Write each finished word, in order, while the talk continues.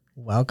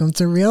Welcome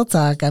to Real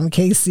Talk. I'm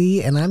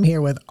KC, and I'm here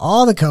with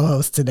all the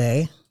co-hosts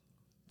today.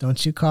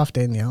 Don't you cough,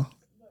 Danielle.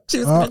 She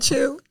was going to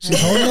chew.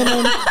 She's holding it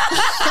in.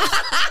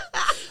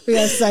 We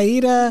got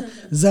Saïeda,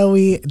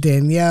 Zoe,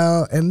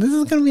 Danielle, and this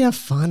is going to be a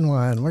fun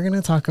one. We're going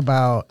to talk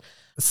about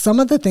some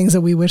of the things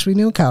that we wish we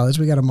knew in college.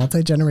 We got a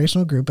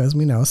multi-generational group, as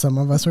we know. Some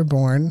of us were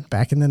born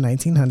back in the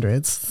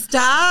 1900s.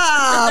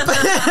 Stop.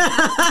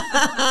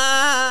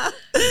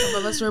 Some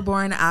of us were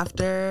born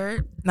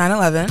after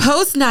 9/11.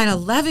 Post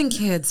 9/11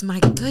 kids, my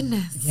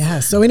goodness. Yeah.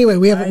 So anyway,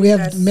 we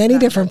have many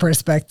different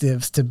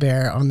perspectives to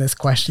bear on this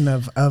question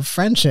of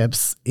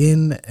friendships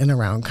in and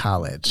around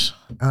college.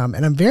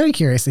 And I'm very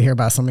curious to hear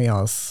about some of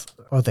y'all's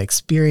both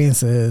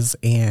experiences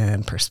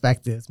and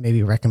perspectives,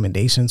 maybe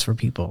recommendations for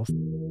people.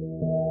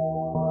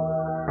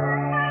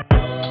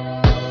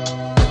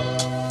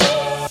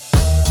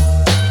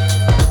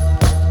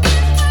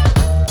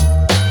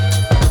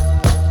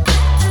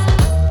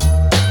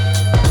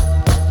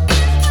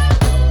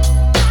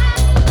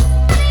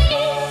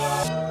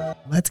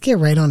 Let's get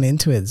right on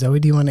into it. Zoe,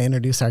 do you want to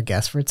introduce our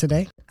guest for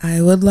today? I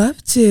would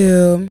love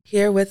to.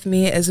 Here with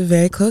me is a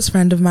very close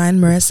friend of mine,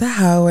 Marisa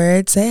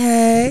Howard. Say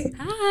hey.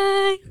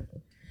 Hi.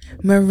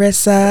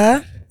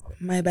 Marisa,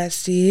 my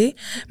bestie.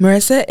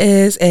 Marisa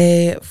is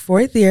a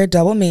fourth-year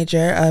double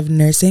major of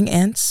nursing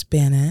and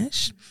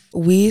Spanish.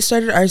 We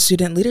started our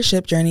student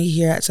leadership journey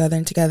here at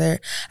Southern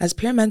together as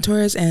peer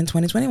mentors in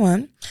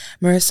 2021.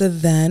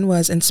 Marisa then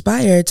was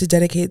inspired to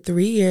dedicate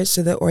 3 years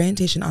to the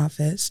orientation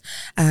office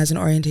as an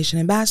orientation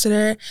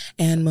ambassador.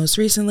 And most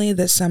recently,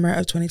 this summer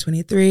of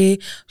 2023,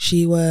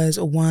 she was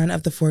one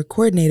of the 4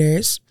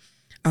 coordinators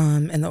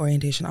in the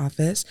orientation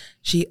office.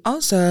 She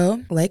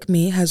also, like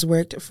me, has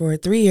worked for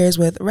 3 years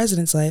with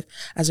Residence Life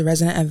as a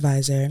resident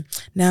advisor.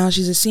 Now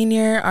she's a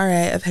senior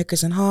RA of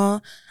Hickerson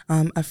Hall,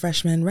 a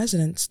freshman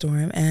residence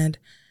dorm, and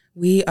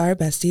we are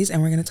besties,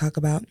 and we're going to talk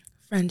about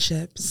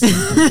friendships.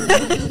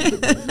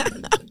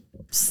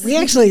 We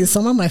actually,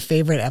 some of my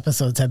favorite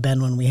episodes have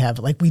been when we have,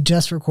 like, we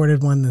just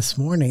recorded one this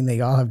morning that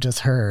y'all have just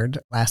heard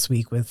last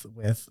week with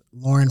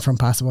Lauren from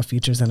Possible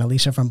Futures and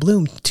Alicia from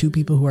Bloom, 2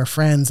 people who are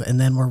friends, and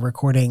then we're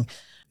recording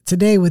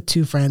today with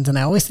 2 friends. And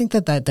I always think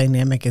that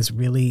dynamic is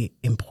really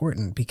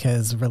important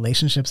because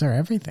relationships are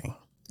everything.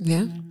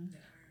 Yeah.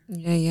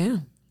 Yeah.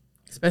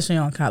 Especially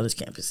on college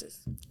campuses.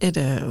 It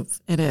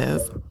is.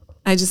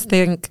 I just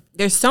think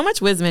there's so much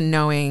wisdom in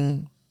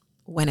knowing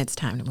when it's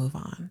time to move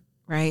on,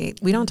 right?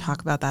 We don't talk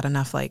about that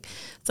enough. Like,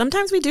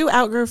 sometimes we do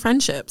outgrow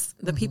friendships.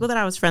 The people that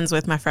I was friends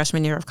with my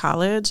freshman year of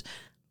college,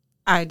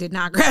 I did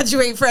not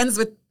graduate friends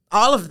with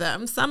all of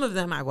them. Some of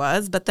them I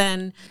was. But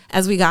then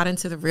as we got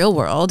into the real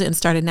world and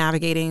started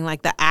navigating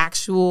like the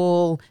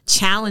actual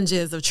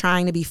challenges of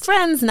trying to be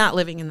friends, not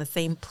living in the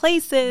same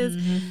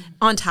places,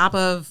 on top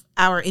of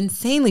our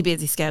insanely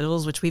busy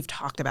schedules, which we've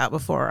talked about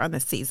before on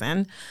this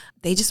season,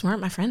 they just weren't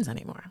my friends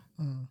anymore.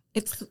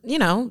 It's, you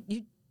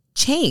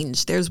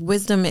change. There's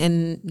wisdom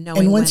in knowing.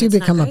 And once you when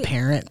it's become not a great.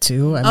 parent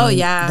too,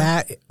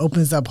 that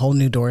opens up whole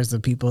new doors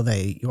of people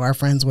that you are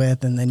friends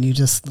with, and then you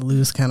just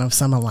lose kind of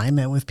some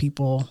alignment with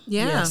people.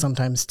 Yeah.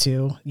 Sometimes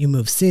too, you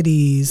move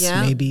cities.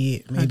 Yeah.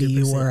 Maybe 100%.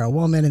 you were a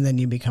woman and then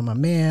you become a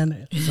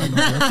man. Some of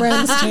your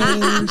friends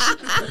change.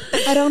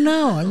 I don't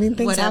know. I mean,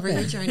 things Whatever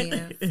happen. your journey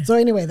is. So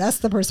anyway, that's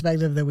the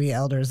perspective that we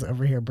elders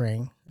over here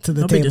bring to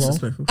the Don't be table.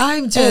 disrespectful.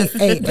 I'm just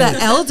the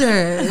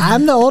elder.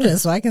 I'm the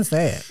oldest, so I can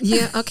say it.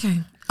 Yeah,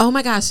 okay. Oh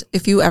my gosh,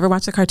 if you ever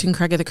watch the cartoon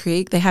Craig of the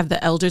Creek, they have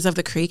the elders of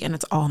the creek and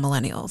it's all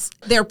millennials.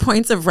 Their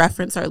points of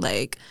reference are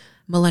like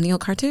millennial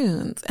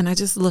cartoons. And I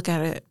just look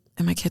at it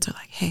and my kids are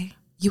like, hey,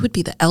 you would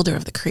be the elder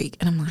of the creek.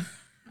 And I'm like,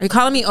 are you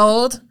calling me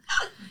old?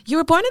 You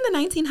were born in the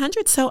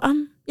 1900s, so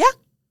yeah.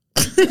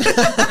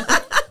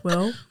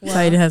 Well,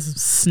 Saïeda has some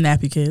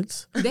snappy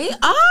kids. They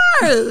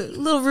are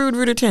little rude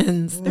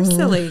Rootertons. They're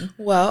silly.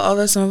 Well,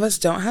 although some of us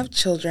don't have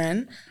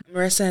children,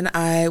 Marisa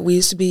and we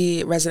used to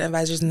be resident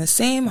advisors in the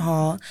same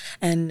hall,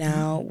 and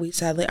now we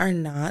sadly are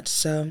not.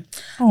 So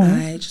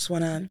I just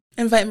want to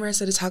invite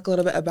Marisa to talk a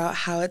little bit about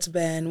how it's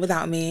been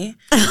without me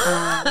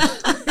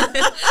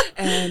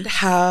and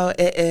how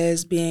it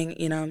is being,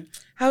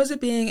 how is it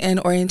being an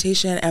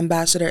orientation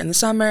ambassador in the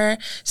summer,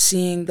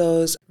 seeing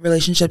those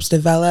relationships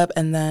develop,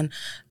 and then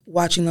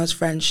watching those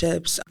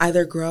friendships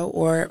either grow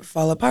or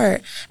fall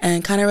apart,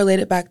 and kind of relate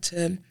it back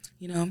to,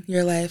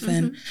 your life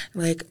and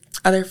like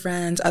other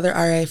friends, other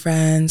RA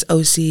friends,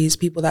 OCs,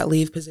 people that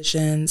leave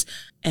positions,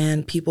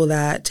 and people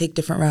that take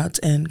different routes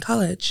in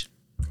college.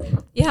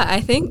 Yeah,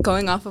 I think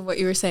going off of what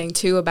you were saying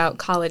too about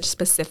college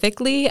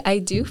specifically, I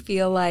do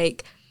feel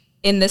like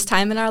in this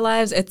time in our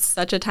lives, it's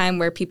such a time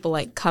where people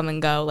like come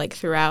and go like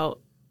throughout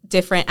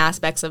different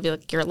aspects of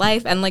like your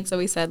life. And like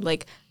Zoe said,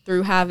 like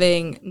through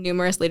having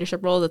numerous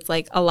leadership roles, it's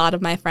like a lot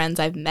of my friends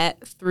I've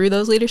met through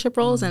those leadership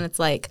roles. And it's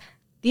like,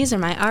 these are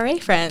my RA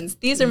friends.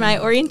 These are my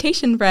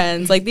orientation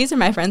friends. Like, these are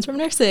my friends from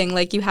nursing.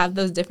 Like, you have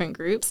those different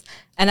groups.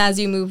 And as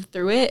you move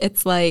through it,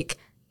 it's like,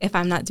 if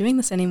I'm not doing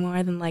this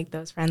anymore, then, like,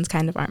 those friends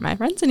kind of aren't my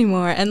friends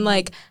anymore. And,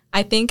 like,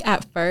 I think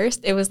at first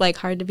it was, like,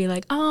 hard to be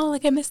like, oh,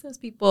 like, I miss those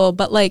people.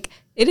 But, like,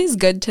 it is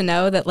good to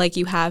know that, like,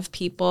 you have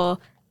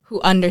people who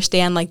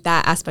understand like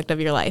that aspect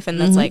of your life. And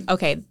that's like,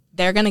 okay,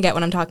 they're going to get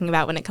what I'm talking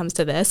about when it comes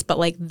to this, but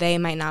like they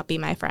might not be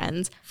my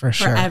friends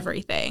for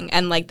everything.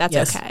 And like, that's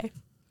okay.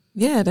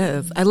 Yeah, it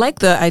is. I like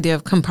the idea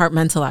of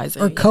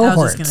compartmentalizing. Or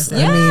cohorts.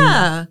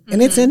 Yeah.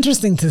 And it's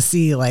interesting to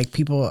see like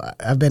people,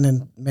 I've been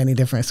in many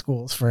different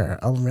schools for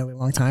a really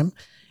long time,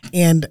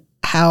 and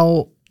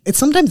how it's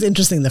sometimes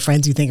interesting the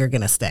friends you think are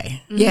going to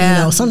stay. Yeah.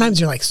 You know, sometimes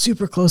you're like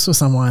super close with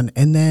someone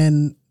and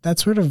then that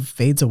sort of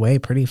fades away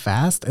pretty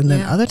fast. And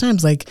then other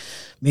times, like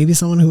maybe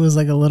someone who was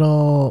like a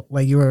little,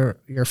 like your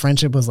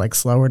friendship was like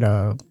slower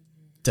to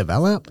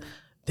develop.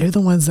 They're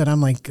the ones that I'm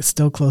like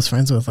still close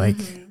friends with like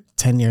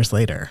 10 years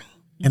later.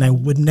 And I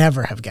would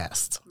never have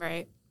guessed.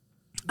 Right.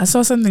 I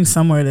saw something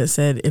somewhere that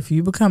said, if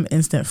you become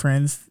instant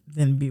friends,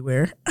 then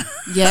beware.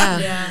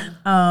 Yeah.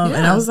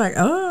 And I was like,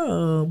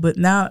 oh, but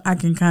now I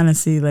can kind of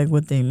see like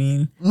what they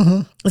mean.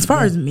 As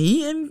far as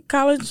me in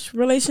college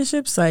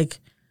relationships, like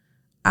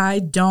I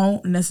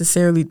don't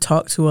necessarily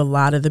talk to a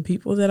lot of the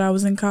people that I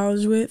was in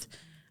college with.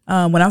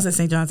 When I was at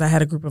St. John's, I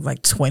had a group of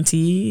like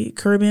 20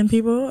 Caribbean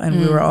people,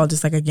 and we were all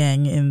just like a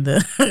gang in the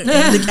in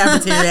the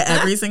cafeteria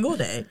every single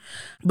day.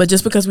 But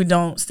just because we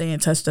don't stay in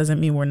touch doesn't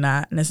mean we're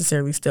not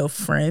necessarily still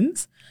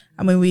friends.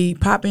 I mean, we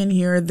pop in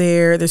here or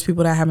there. There's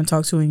people that I haven't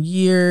talked to in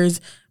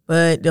years,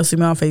 but they'll see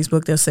me on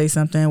Facebook. They'll say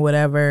something,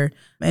 whatever.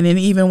 And then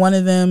even one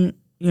of them,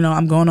 you know,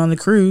 I'm going on the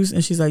cruise,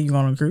 and she's like, "You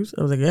going on a cruise?"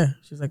 I was like, "Yeah."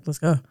 She's like, "Let's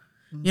go."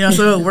 You know,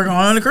 so we're going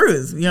on a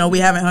cruise. You know, we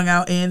haven't hung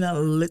out in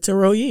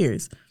literal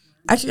years.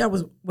 Actually, I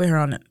was with her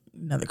on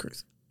another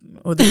cruise.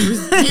 Or the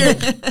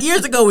cruise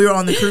years ago, we were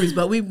on the cruise,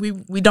 but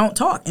we don't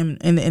talk in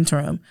the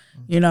interim.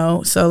 You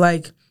know, so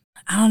like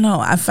I don't know.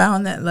 I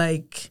found that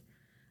like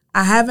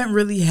I haven't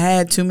really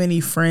had too many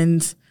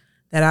friends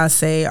that I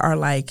say are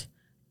like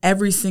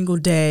every single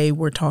day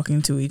we're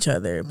talking to each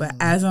other. But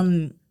as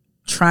I'm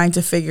trying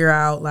to figure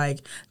out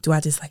like, do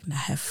I just like not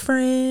have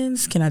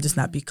friends? Can I just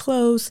not be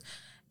close?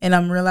 And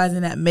I'm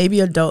realizing that maybe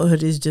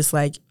adulthood is just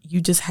like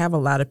you just have a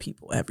lot of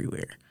people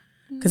everywhere.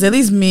 Because at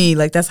least me,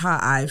 like that's how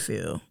I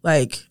feel.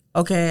 Like,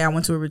 okay, I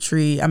went to a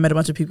retreat. I met a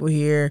bunch of people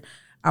here.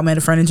 I met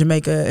a friend in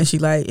Jamaica, and she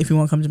like, if you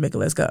want to come to Jamaica,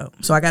 let's go.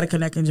 So I got to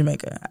connect in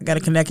Jamaica. I got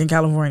to connect in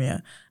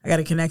California. I got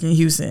to connect in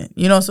Houston.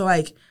 You know, so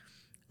like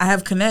I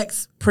have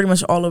connects pretty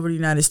much all over the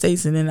United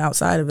States and then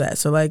outside of that.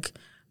 So like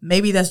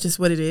maybe that's just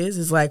what it is.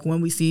 It's like when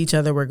we see each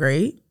other, we're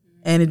great.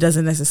 And it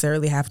doesn't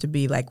necessarily have to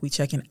be like we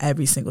check in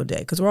every single day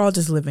because we're all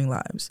just living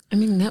lives. I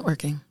mean,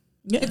 networking.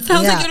 Yeah. It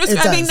sounds like you're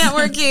describing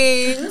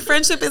networking.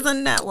 Friendship is a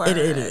network. It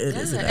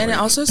is. And it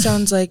also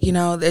sounds like, you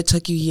know, it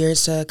took you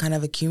years to kind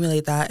of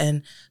accumulate that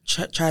and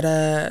try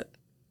to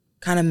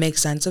kind of make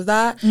sense of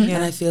that.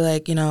 And I feel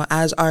like, you know,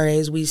 as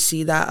RAs, we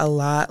see that a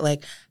lot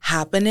like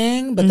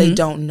happening, but they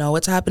don't know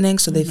it's happening.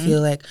 So they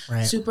feel like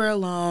super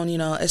alone, you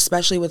know,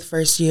 especially with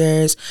first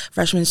years,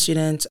 freshman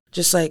students,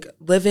 just like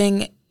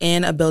living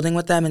in a building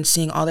with them and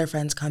seeing all their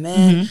friends come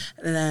in.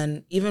 And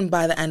then even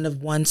by the end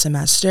of one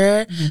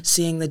semester,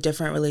 seeing the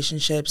different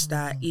relationships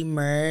that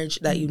emerge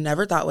that you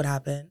never thought would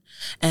happen.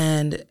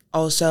 And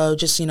also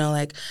just, you know,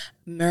 like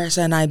Marisa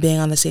and I being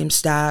on the same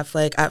staff,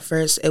 like at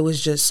first it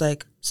was just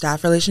like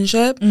staff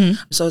relationship.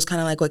 So it's kind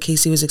of like what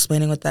Casey was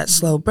explaining with that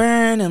slow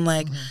burn and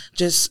like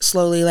just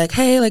slowly like,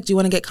 hey, like, do you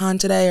want to get con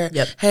today? Or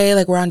hey,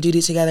 like we're on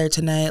duty together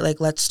tonight. Like,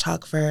 let's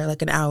talk for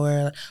like an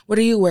hour. Like, what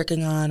are you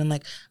working on? And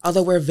like,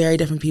 although we're very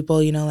different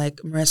people, you know, like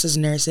Marissa's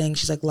nursing,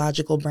 she's like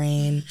logical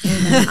brain.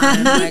 And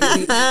I'm like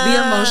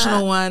the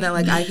emotional one that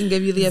like I can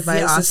give you the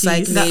advice, the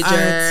psych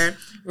major.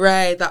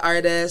 Right, the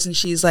artist, and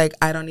she's like,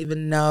 I don't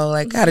even know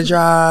like how to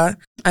draw.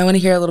 I want to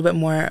hear a little bit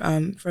more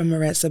from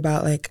Marisa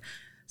about like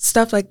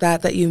stuff like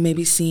that you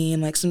maybe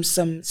seen, like some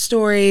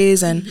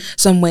stories and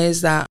some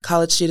ways that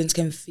college students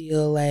can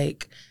feel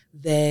like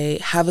they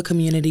have a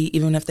community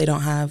even if they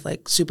don't have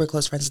like super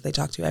close friends that they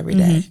talk to every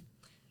day.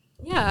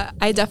 Yeah,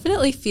 I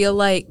definitely feel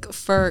like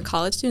for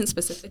college students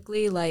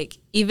specifically, like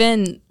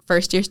even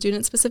first year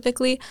students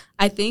specifically,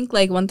 I think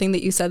like one thing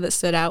that you said that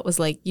stood out was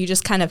like you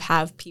just kind of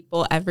have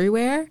people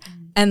everywhere.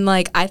 And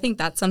like I think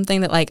that's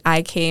something that like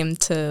I came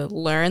to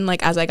learn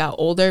like as I got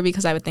older,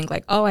 because I would think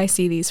like, oh, I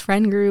see these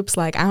friend groups,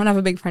 like I don't have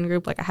a big friend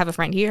group, like I have a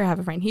friend here, I have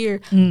a friend here,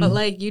 but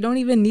like you don't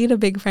even need a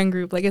big friend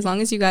group. Like as long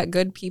as you got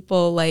good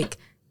people, like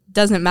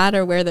doesn't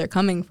matter where they're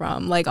coming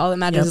from, like all that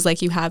matters is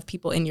like you have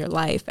people in your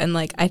life. And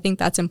like I think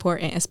that's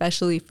important,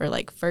 especially for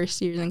like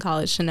first years in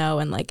college to know.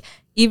 And like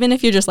even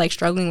if you're just like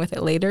struggling with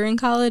it later in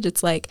college,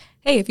 it's like,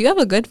 hey, if you have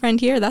a good friend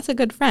here, that's a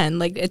good friend.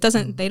 Like it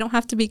doesn't, they don't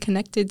have to be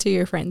connected to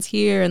your friends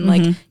here. And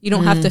like you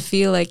don't have to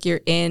feel like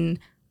you're in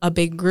a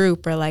big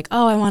group or like,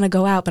 oh, I want to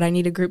go out, but I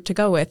need a group to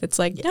go with. It's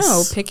like,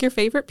 no, pick your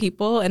favorite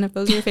people. And if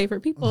those are your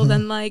favorite people,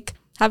 then like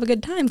have a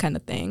good time kind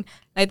of thing.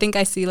 I think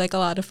I see like a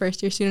lot of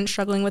first year students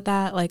struggling with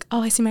that. Like,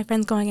 oh, I see my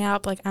friends going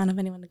out, but like I don't have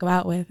anyone to go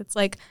out with. It's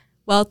like,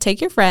 well, take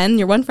your friend,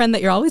 your one friend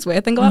that you're always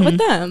with, and go out with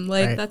them.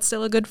 Like that's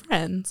still a good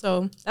friend.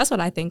 So that's what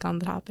I think on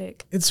the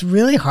topic. It's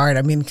really hard.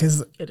 I mean,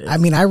 because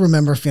I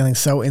remember feeling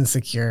so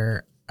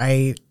insecure.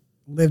 I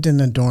lived in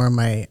a dorm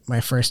my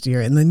first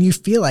year, and then you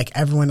feel like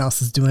everyone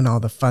else is doing all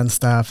the fun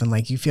stuff and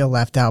like you feel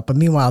left out. But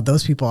meanwhile,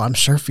 those people I'm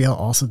sure feel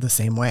also the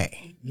same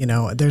way. You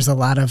know, there's a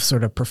lot of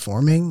sort of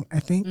performing, I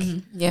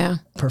think. Yeah.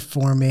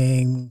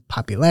 Performing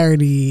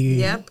popularity.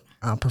 Yep.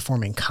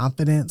 Performing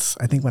confidence.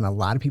 I think when a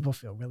lot of people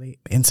feel really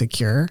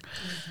insecure.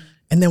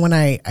 And then when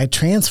I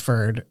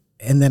transferred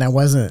and then I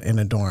wasn't in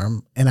a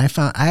dorm, and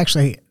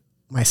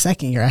my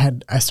second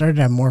year I started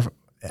to have more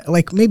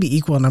like maybe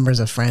equal numbers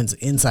of friends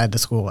inside the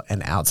school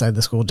and outside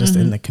the school, just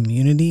in the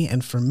community.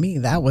 And for me,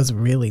 that was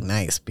really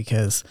nice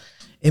because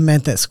it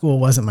meant that school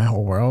wasn't my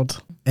whole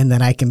world and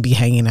that I can be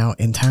hanging out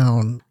in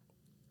town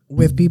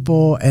with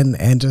people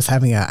and just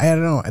having I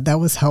don't know, that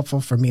was helpful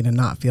for me to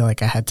not feel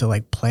like I had to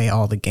like play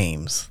all the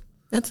games.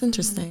 That's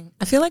interesting.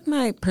 I feel like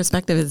my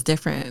perspective is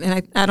different.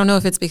 And I don't know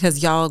if it's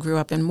because y'all grew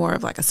up in more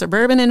of like a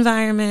suburban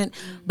environment,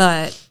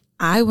 but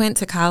I went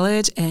to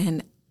college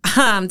and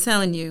I'm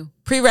telling you,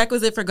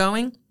 prerequisite for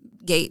going,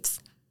 gates.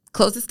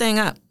 Closest thing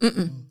up.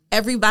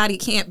 Everybody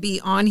can't be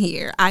on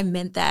here. I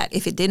meant that.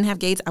 If it didn't have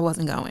gates, I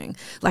wasn't going.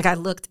 Like I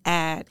looked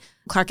at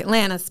Clark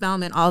Atlanta,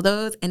 Spelman, all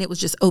those, and it was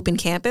just open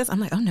campus. I'm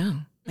like, oh no,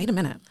 wait a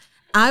minute.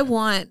 I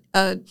want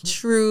a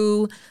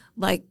true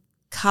like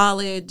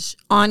college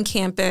on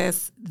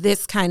campus,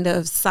 this kind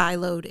of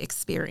siloed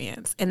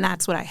experience. And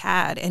that's what I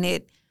had.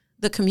 And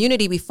the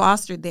community we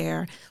fostered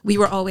there, we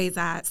were always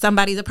at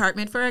somebody's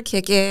apartment for a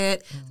kick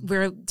it.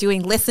 We're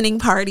doing listening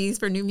parties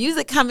for new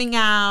music coming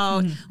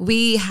out.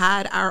 We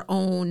had our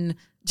own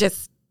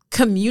just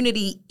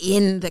community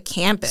in the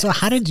campus. So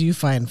how did you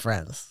find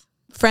friends?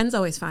 Friends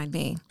always find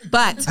me.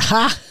 But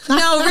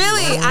no,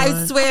 really,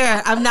 I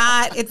swear, I'm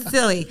not, it's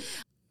silly.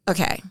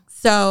 Okay,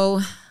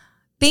 so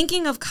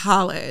thinking of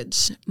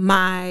college,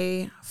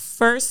 my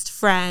first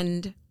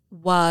friend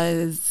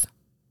was,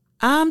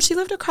 she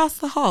lived across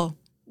the hall.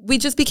 We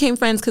just became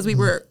friends because we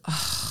were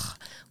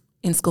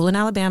in school in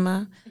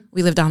Alabama.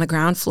 We lived on the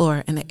ground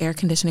floor and the air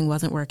conditioning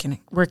wasn't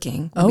working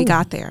when we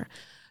got there.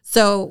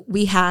 So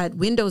we had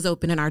windows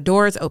open and our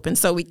doors open.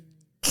 So we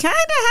kind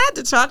of had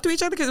to talk to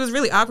each other because it was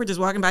really awkward just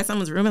walking by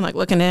someone's room and like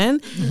looking in.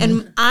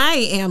 And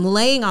I am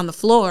laying on the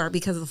floor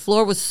because the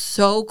floor was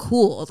so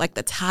cool. Like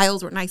the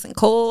tiles were nice and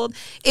cold.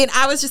 And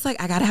I was just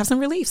like, I got to have some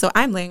relief. So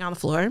I'm laying on the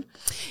floor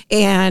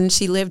and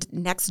she lived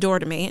next door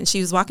to me and she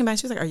was walking by.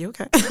 She was like, are you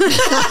okay?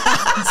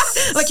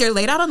 Like you're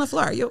laid out on the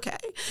floor. Are you okay?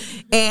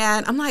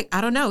 And I'm like,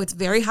 I don't know. It's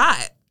very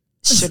hot.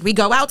 Should we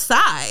go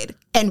outside?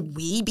 And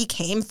we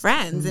became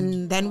friends.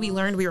 And then we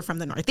learned we were from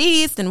the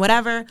Northeast and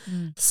whatever.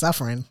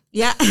 Suffering.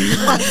 Yeah.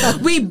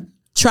 We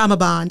trauma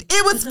bond.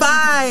 It was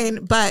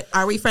fine. But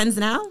are we friends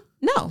now?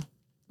 No,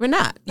 we're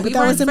not. But we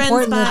that was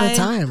important by at the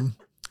time.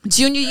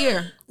 Junior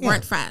year,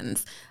 weren't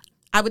friends.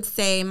 I would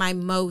say my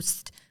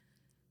most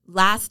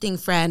lasting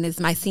friend is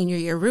my senior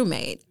year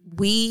roommate.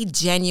 We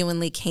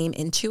genuinely came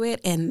into it.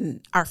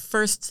 And our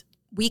first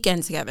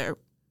weekend together,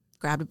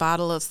 grabbed a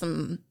bottle of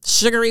some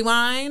sugary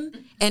wine,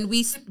 and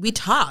we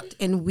talked.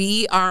 And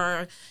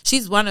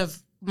she's one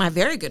of my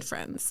very good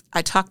friends.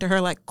 I talk to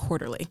her like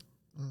quarterly.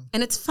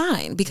 And it's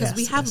fine because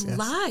we have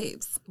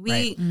lives.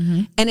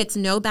 And it's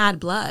no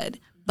bad blood.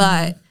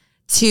 But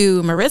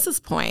to Marissa's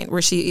point,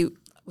 where she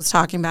was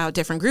talking about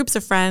different groups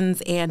of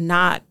friends and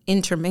not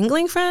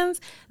intermingling friends,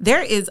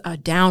 there is a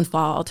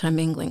downfall to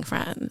mingling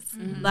friends.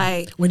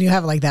 Like when you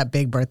have like that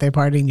big birthday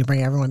party and you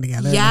bring everyone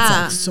together, and it's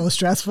like so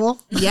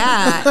stressful.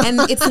 Yeah.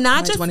 And it's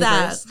not just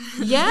that.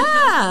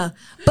 Yeah.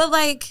 But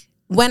like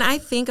when I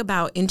think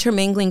about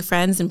intermingling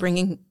friends and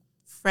bringing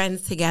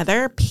friends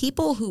together,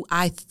 people who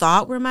I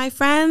thought were my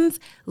friends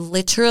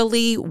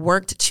literally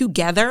worked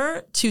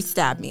together to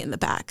stab me in the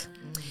back.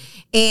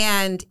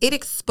 And it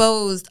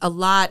exposed a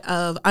lot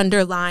of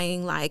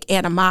underlying like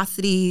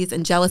animosities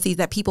and jealousies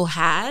that people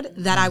had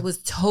that I was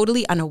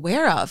totally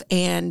unaware of.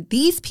 And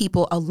these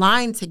people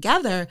aligned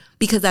together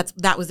because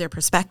that was their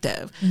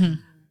perspective.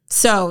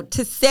 So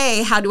to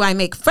say, how do I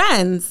make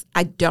friends?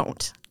 I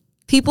don't.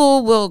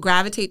 People will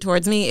gravitate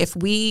towards me if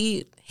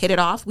we hit it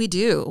off. We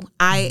do.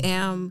 I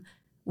am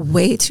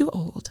way too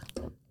old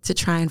to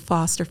try and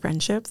foster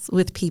friendships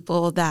with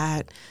people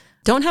that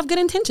don't have good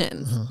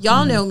intentions.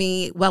 Y'all know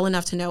me well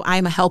enough to know I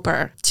am a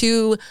helper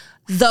to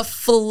the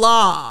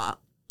flaw.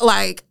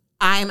 Like,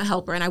 I am a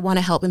helper and I want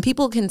to help. And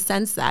people can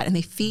sense that and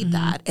they feed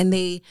that and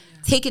they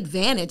take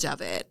advantage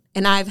of it.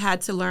 And I've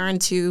had to learn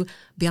to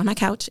be on my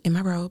couch in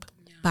my robe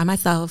by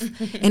myself.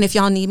 And if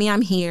y'all need me,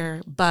 I'm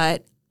here.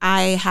 But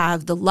I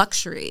have the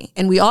luxury,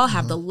 and we all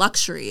have the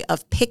luxury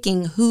of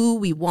picking who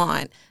we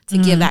want to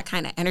give that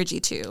kind of energy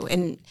to.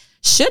 And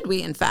should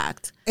we, in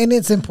fact? And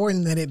it's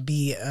important that it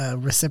be a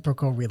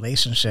reciprocal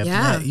relationship,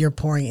 that you're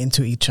pouring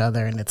into each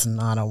other and it's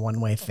not a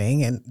one-way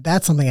thing. And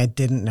that's something I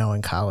didn't know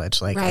in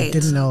college. Like, I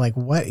didn't know, like,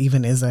 what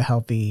even is a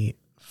healthy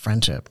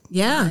friendship.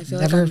 Yeah. I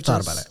feel Never like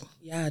thought about it.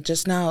 Yeah,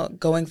 just now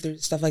going through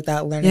stuff like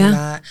that, learning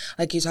that.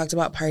 Like you talked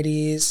about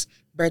parties.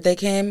 Birthday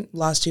came,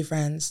 lost 2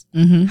 friends.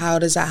 Mm-hmm. How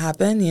does that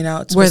happen? You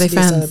know, it's Were supposed they to be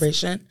friends? a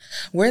celebration.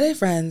 Were they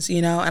friends?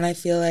 You know, and I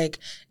feel like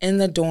in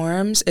the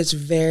dorms, it's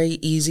very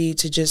easy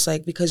to just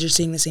like, because you're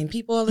seeing the same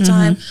people all the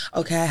time.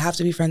 Okay, I have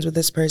to be friends with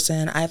this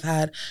person. I've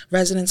had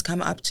residents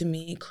come up to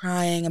me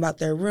crying about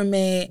their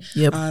roommate.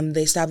 Yep.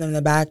 They stabbed them in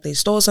the back. They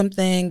stole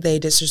something. They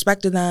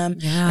disrespected them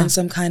in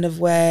some kind of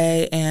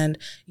way. And,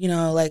 you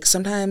know, like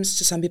sometimes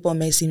to some people it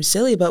may seem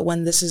silly, but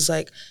when this is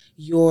like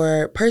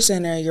your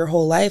person or your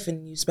whole life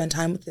and you spend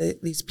time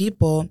with these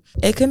people,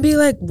 it can be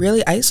like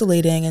really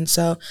isolating. And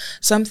so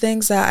some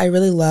things that I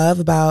really love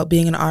about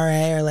being an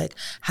RA are like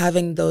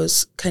having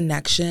those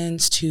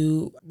connections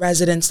to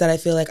residents that I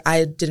feel like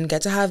I didn't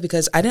get to have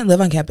because I didn't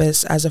live on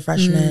campus as a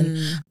freshman.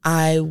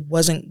 I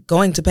wasn't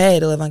going to pay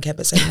to live on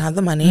campus. I didn't have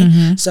the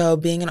money. So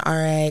being an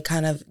RA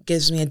kind of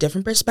gives me a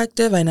different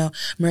perspective. I know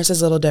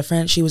Marissa's a little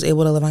different. She was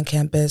able to live on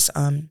campus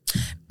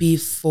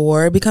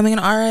before becoming an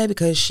RA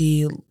because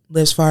she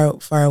lives far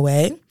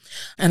away.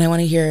 And I want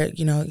to hear,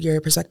 you know,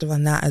 your perspective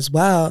on that as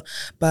well.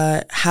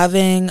 But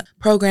having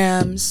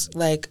programs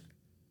like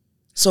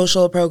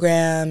social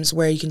programs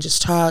where you can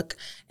just talk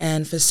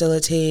and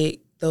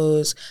facilitate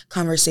those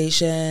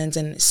conversations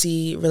and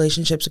see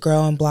relationships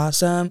grow and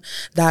blossom,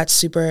 that's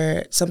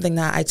super something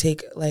that I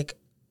take like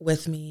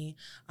with me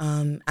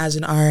as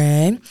an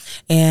RA.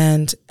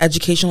 And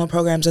educational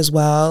programs as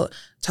well,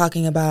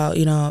 talking about,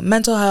 you know,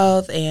 mental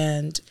health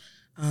and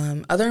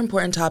other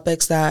important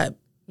topics that,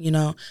 you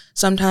know,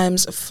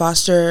 sometimes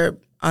foster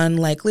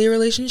unlikely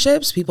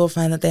relationships. People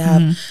find that they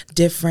have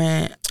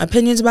different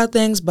opinions about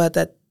things, but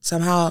that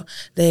somehow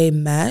they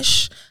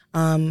mesh.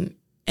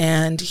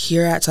 And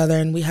here at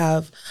Southern, we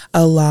have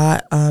a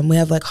lot. We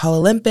have like Hall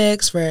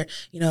Olympics for,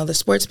 you know, the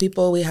sports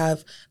people. We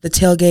have the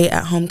tailgate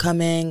at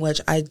homecoming,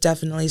 which I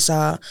definitely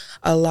saw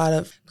a lot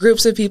of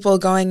groups of people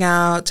going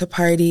out to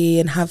party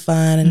and have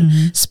fun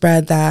and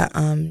spread that,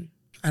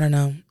 I don't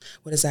know,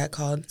 what is that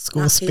called?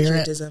 School Not spirit.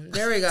 Patriotism.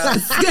 There we go.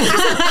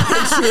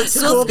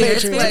 School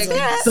patriotism. Like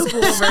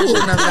school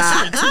version of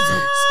that.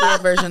 School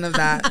version of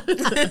that.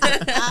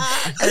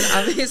 And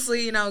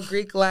obviously, you know,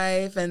 Greek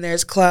life, and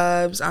there's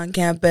clubs on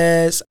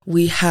campus.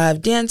 We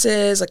have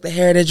dances like the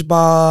Heritage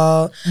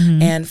Ball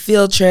and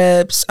field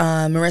trips.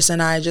 Marissa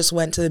and I just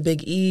went to the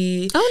Big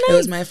E. Oh, nice. It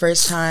was my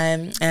first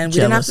time, and we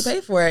didn't have to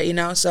pay for it, you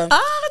know. So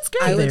that's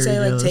great. I would Very say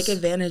like jealous. take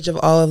advantage of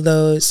all of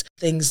those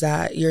things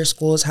that your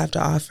schools have to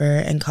offer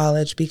in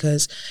college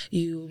because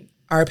you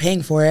are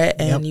paying for it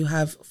and you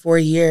have 4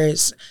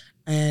 years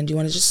and you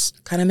want to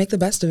just kind of make the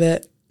best of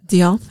it. Do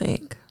y'all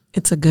think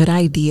it's a good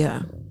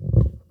idea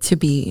to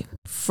be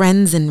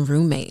friends and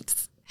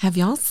roommates? Have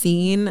y'all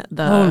seen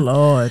the Oh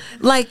Lord.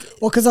 like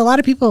Well, because a lot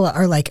of people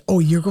are like, "Oh,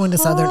 you're going to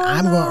Southern,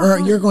 I'm going, or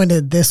you're going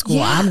to this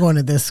school, I'm going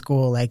to this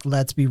school. Like,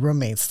 let's be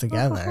roommates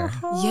together."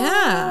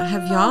 yeah,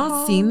 have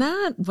y'all seen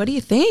that? What do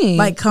you think?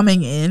 Like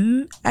coming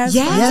in as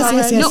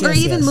Yes, no, or yes,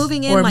 even yes.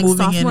 moving in Or like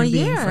moving in sophomore and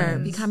being year,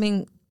 friends.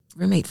 becoming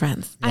roommate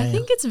friends. I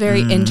think it's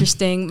very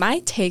interesting.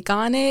 My take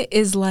on it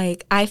is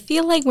like, I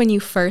feel like when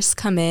you first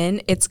come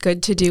in, it's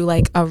good to do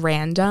like a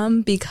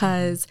random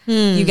because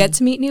you get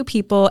to meet new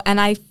people. And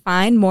I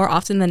find more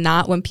often than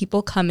not, when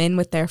people come in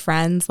with their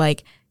friends,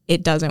 like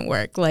it doesn't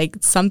work. Like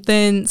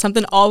something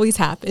always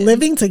happens.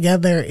 Living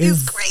together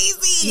is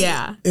Crazy.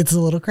 Yeah. It's a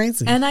little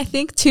crazy. And I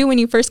think too, when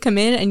you first come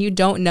in and you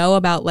don't know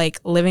about like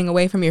living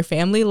away from your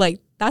family,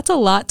 like that's a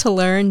lot to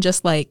learn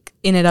just like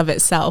in and of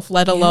itself,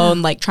 let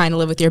alone like trying to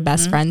live with your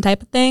best friend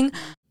type of thing.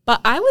 But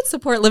I would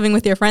support living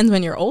with your friends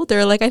when you're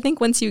older. Like I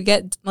think once you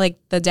get like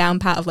the down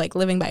pat of like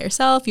living by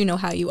yourself, you know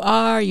how you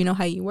are, you know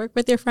how you work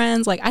with your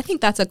friends. Like I think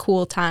that's a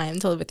cool time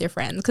to live with your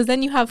friends because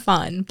then you have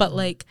fun. But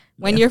like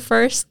when you're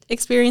first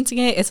experiencing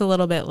it, it's a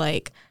little bit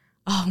like,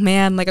 oh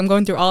man, like I'm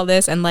going through all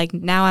this and like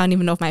now I don't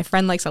even know if my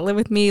friend likes to live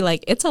with me.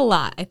 Like it's a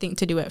lot, I think,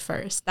 to do it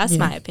first. That's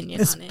my opinion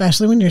on it.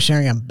 Especially when you're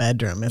sharing a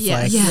bedroom. It's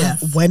like,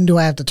 Yes. when do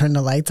I have to turn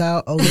the lights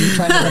out? Oh, you're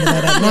trying to go to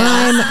bed at 9.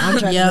 I'm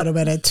trying to go to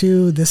bed at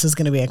 2. This is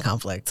going to be a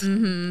conflict.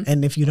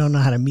 And if you don't know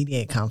how to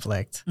mediate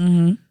conflict,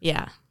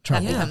 Yeah.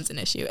 Trouble. That becomes an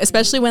issue,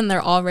 especially when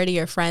they're already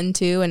your friend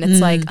too. And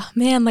it's like, oh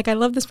man, like I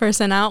love this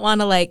person. I don't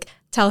want to like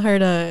tell her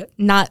to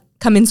not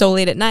come in so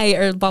late at night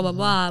or blah, blah,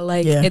 blah.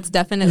 Like it's You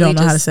definitely don't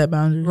know how to just, set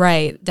boundaries.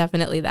 right.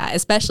 Definitely that,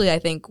 especially I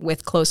think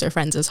with closer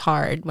friends is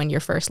hard when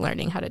you're first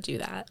learning how to do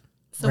that.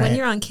 So when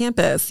you're on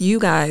campus, you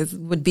two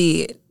would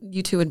be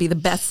the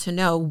best to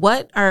know.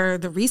 What are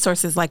the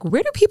resources? Like,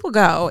 where do people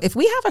go? If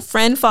we have a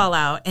friend fall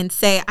out and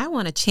say, I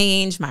want to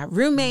change my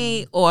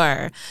roommate,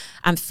 or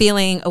I'm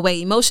feeling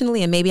away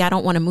emotionally and maybe I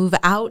don't want to move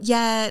out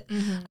yet,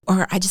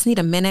 or I just need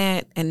a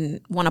minute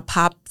and want to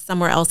pop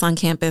somewhere else on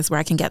campus where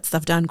I can get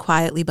stuff done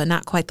quietly, but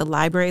not quite the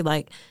library.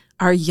 Like,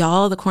 are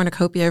y'all the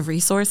cornucopia of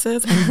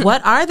resources? And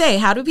what are they?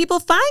 How do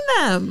people find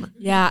them?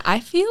 Yeah, I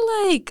feel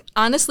like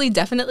honestly,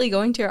 definitely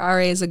going to your RA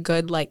is a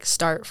good like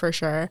start for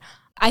sure.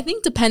 I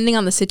think depending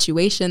on the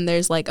situation,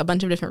 there's like a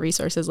bunch of different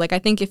resources. Like I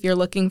think if you're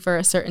looking for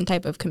a certain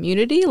type of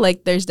community,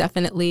 like there's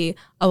definitely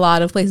a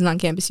lot of places on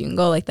campus you can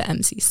go, like the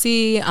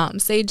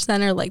MCC, Sage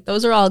Center. Like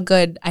those are all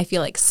good, I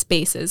feel like,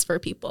 spaces for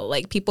people.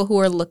 Like people who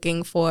are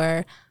looking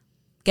for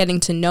getting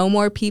to know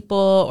more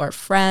people or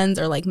friends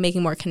or like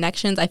making more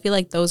connections, I feel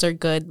like those are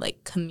good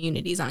like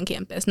communities on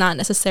campus, not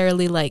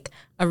necessarily like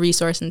a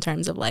resource in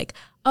terms of like,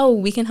 oh,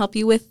 we can help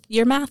you with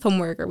your math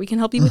homework or we can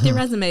help you with your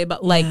resume,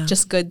 but like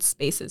just good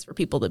spaces for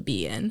people to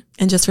be in.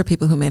 And just for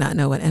people who may not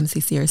know what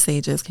MCC or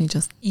SAGE is, can you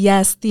just...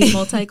 Yes, the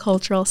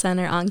Multicultural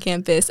Center on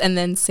campus, and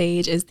then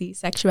SAGE is the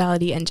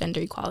Sexuality and Gender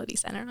Equality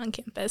Center on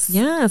campus.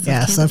 Yes.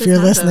 Yeah, so if you're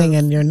listening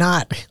and you're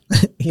not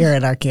here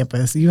at our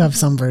campus, you have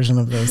some version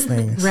of those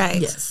things.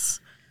 Right. Yes.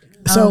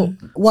 So,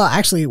 well,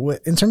 actually,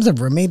 in terms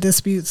of roommate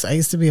disputes, I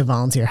used to be a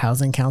volunteer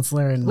housing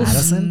counselor in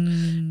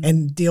Madison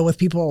and deal with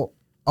people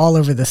all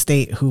over the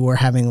state who were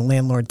having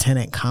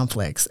landlord-tenant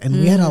conflicts. And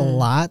we had a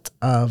lot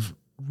of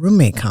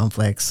roommate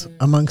conflicts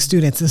among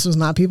students. This was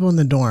not people in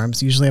the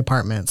dorms, usually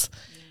apartments.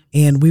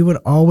 And we would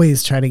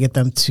always try to get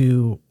them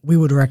to, we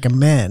would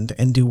recommend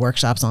and do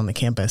workshops on the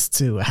campus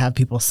to have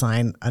people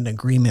sign an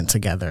agreement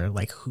together,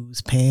 like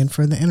who's paying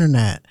for the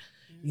internet,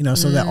 you know,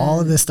 so that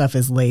all of this stuff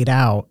is laid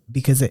out,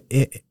 because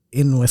it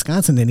in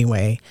Wisconsin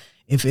anyway,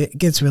 if it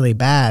gets really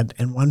bad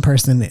and one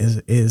person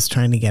is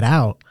trying to get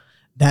out,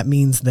 that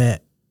means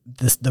that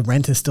the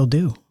rent is still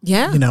due.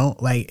 Yeah. You know,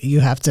 like you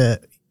have to,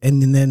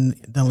 and then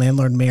the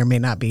landlord may or may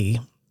not be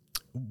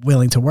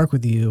willing to work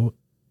with you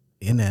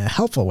in a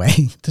helpful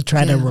way to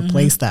try to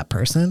replace that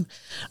person.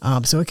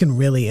 So it can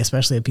really,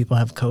 especially if people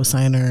have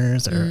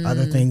co-signers or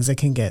other things, it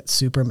can get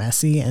super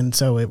messy. And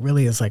so it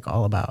really is like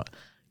all about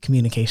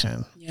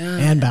communication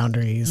and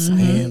boundaries.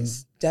 And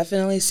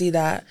Definitely see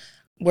that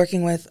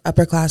working with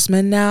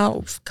upperclassmen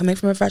now, coming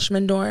from a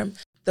freshman dorm.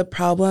 The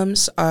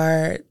problems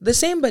are the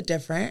same but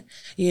different.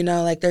 You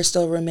know, like there's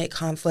still roommate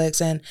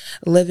conflicts, and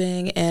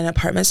living in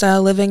apartment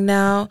style living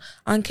now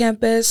on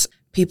campus.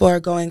 People are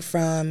going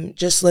from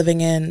just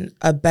living in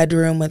a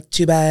bedroom with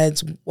 2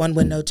 beds, 1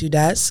 window, 2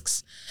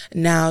 desks,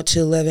 now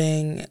to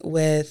living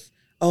with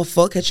a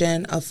full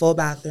kitchen, a full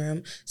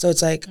bathroom. So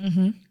it's like,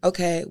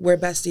 okay, we're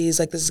besties.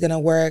 Like, this is going to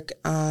work.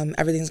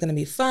 Everything's going to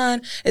be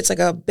fun. It's like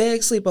a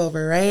big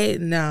sleepover,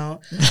 right? No.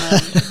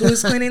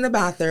 Who's cleaning the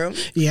bathroom?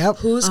 Yep.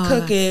 Who's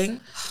cooking?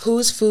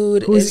 Whose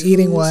food Who's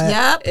eating what?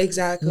 Yep.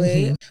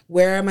 Exactly.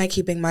 Where am I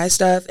keeping my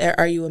stuff?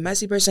 Are you a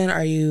messy person?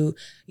 Are you,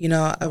 you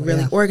know, a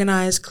really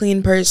organized,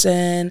 clean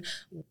person?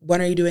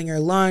 When are you doing your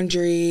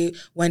laundry?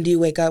 When do you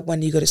wake up? When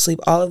do you go to sleep?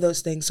 All of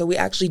those things. So we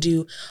actually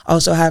do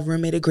also have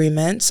roommate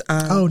agreements.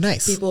 Oh,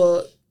 nice.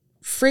 People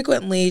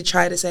frequently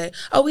try to say,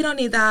 "Oh, we don't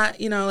need that."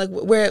 You know, like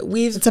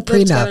we've It's a lived prenup.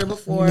 together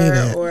before, You need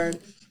it. or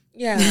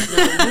yeah,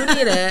 no, you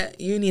need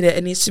it. You need it.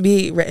 It needs to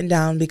be written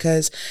down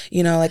because,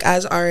 you know, like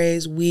as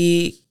RAs,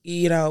 we're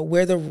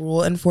the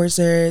rule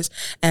enforcers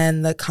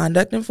and the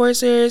conduct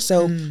enforcers.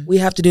 So we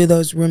have to do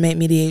those roommate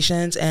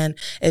mediations. And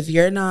if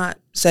you're not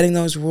setting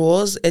those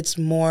rules, it's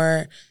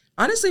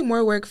honestly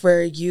more work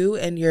for you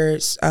and your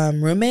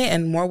roommate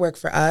and more work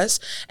for us.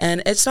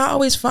 And it's not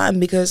always fun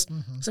because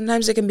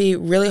sometimes it can be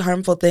really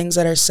harmful things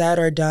that are said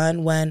or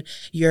done when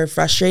you're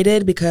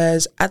frustrated,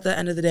 because at the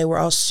end of the day, we're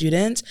all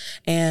students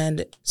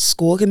and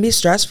school can be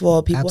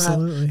stressful. People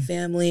have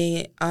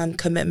family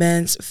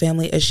commitments,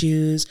 family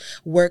issues,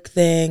 work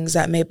things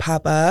that may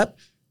pop up.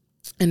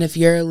 And if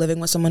you're living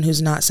with someone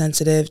who's not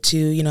sensitive to,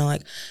 you know,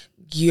 like,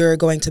 you're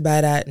going to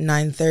bed at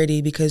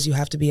 9:30 because you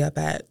have to be up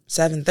at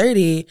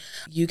 7:30,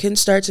 you can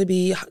start to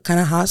be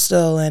kind of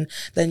hostile, and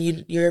then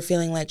you're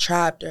feeling like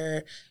trapped,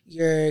 or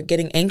you're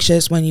getting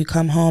anxious when you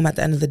come home at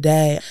the end of the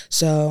day.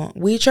 So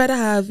we try to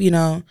have, you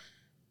know,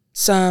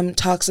 some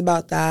talks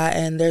about that.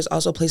 And there's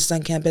also places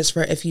on campus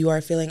for if you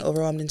are feeling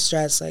overwhelmed and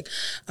stressed. Like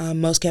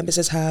most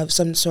campuses have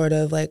some sort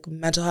of like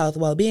mental health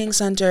well-being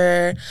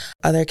center.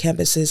 Other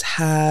campuses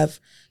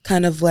have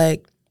kind of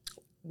like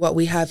what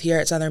we have here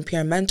at Southern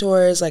Peer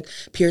Mentors, like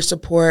peer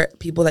support,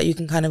 people that you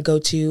can kind of go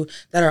to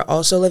that are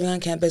also living on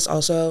campus,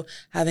 also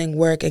having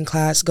work and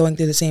class, going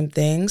through the same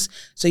things.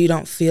 So you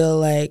don't feel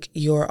like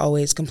you're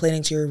always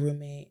complaining to your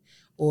roommate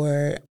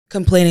or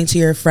complaining to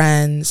your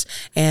friends,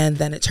 and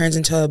then it turns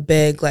into a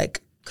big like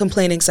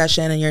complaining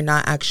session and you're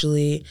not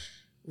actually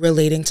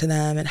relating to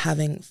them and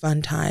having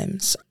fun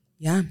times.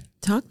 Yeah.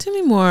 Talk to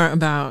me more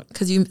about,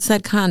 because you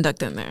said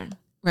conduct in there.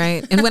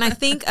 Right. And when I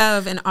think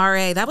of an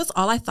RA, that was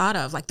all I thought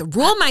of, like the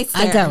rule meister.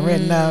 I got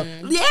written up.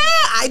 Yeah,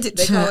 I did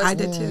too. I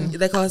did too.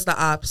 They call us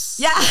the ops.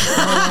 Yeah.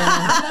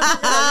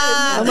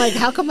 I'm like,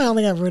 how come I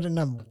only got written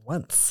up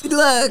once?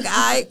 Look,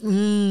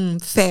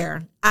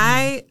 fair.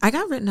 I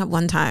got written up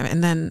one time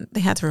and then they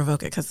had to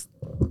revoke it because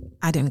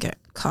I didn't get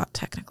caught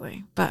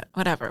technically, but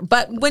whatever.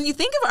 But when you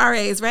think of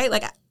RAs, right,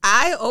 like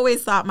I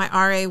always thought my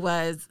RA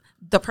was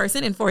the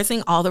person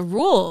enforcing all the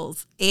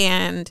rules.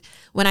 And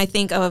when I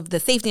think of the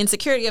safety and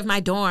security of my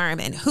dorm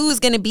and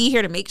who's going to be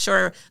here to make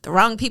sure the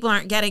wrong people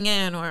aren't getting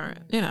in, or,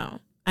 you know,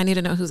 I need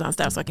to know who's on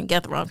staff so I can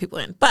get the wrong people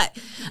in. But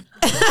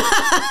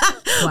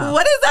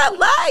what is that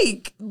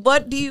like?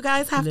 What do you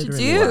guys have to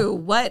do?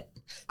 What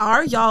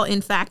are y'all,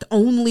 in fact,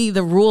 only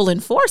the rule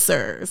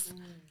enforcers?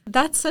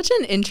 That's such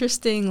an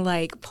interesting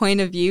like point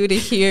of view to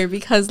hear,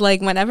 because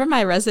like whenever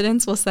my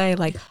residents will say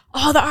like,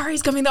 oh, the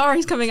RA's coming,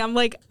 I'm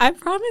like, I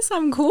promise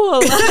I'm cool.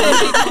 Like,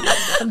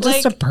 I'm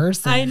just a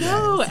person. I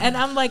know. Guys. And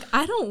I'm like,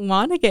 I don't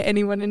want to get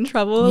anyone in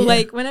trouble. Yeah.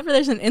 Like whenever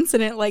there's an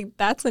incident, like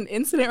that's an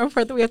incident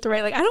report that we have to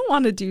write. Like I don't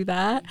want to do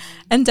that.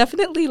 And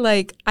definitely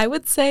like I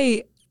would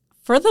say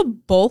for the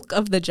bulk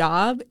of the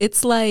job,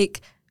 it's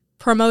like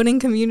promoting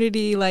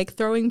community, like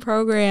throwing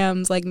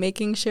programs, like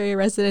making sure your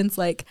residents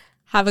like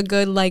have a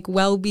good like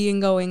well-being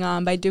going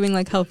on by doing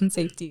like health and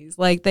safeties.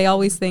 Like they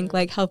always think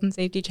like health and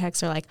safety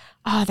checks are like,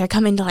 oh, they're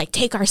coming to like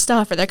take our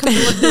stuff or they're coming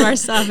to look through our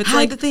stuff. It's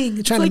like the thing.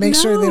 You're trying to like, make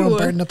sure they no. don't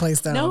burn the place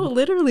down. No,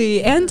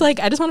 literally. And like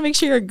I just want to make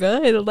sure you're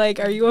good.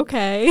 Like, are you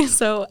okay?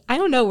 So I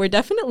don't know. We're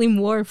definitely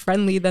more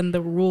friendly than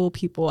the rule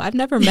people. I've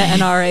never met an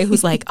RA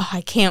who's like, oh,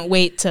 I can't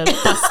wait to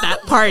bust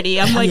that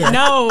party. I'm like,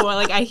 no,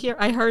 like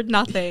I heard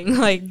nothing.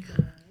 Like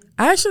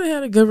I actually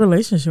had a good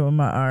relationship with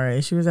my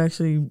RA. She was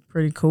actually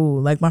pretty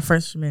cool. Like my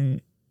freshman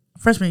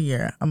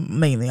year,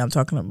 mainly I'm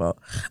talking about.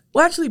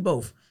 Well, actually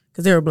both,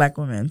 because they were Black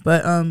women.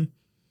 But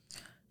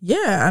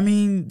yeah, I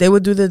mean, they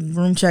would do the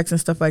room checks and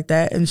stuff like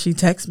that. And she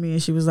texted me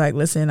and she was like,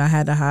 "Listen, I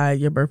had to hide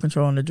your birth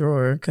control in the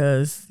drawer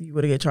because you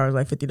would have get charged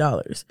like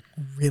 $50."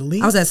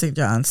 Really? I was at St.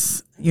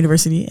 John's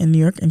University in New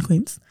York in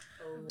Queens.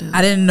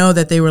 I didn't know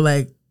that they were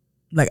like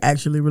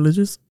actually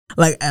religious,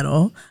 like at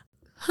all.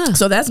 Huh.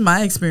 So that's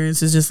my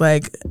experience, is just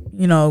like,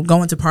 you know,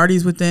 going to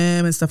parties with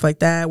them and stuff like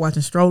that,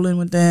 watching Strolling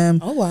with them.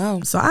 Oh,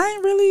 wow. So I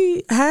didn't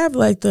really have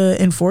like the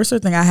enforcer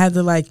thing. I had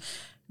to like,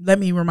 let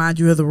me remind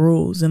you of the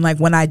rules. And like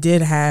when I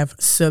did have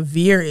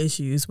severe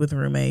issues with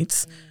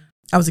roommates,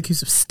 I was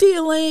accused of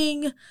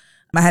stealing.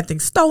 I had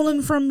things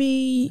stolen from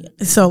me.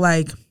 So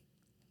like,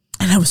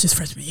 and that was just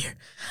freshman year.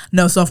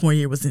 No, sophomore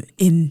year was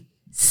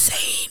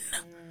insane.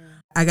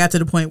 I got to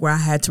the point where I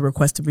had to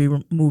request to be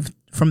removed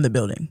from the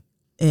building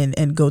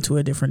and go to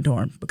a different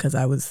dorm because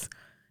I was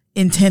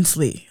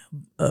intensely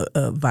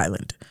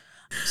violent.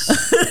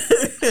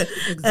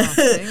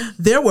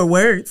 There were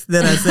words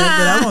that I said,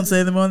 but I won't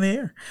say them on the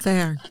air.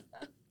 Fair.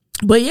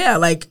 But yeah,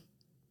 like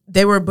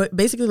they were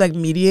basically like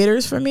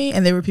mediators for me,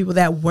 and they were people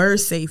that were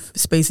safe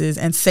spaces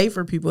and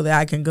safer people that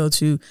I can go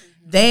to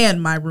than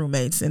my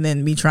roommates, and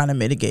then me trying to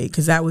mitigate,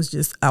 because that was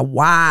just a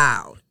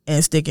wild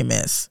and sticky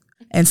mess.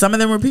 And some of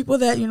them were people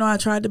that, you know, I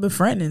tried to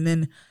befriend, and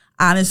then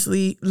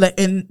honestly,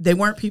 and they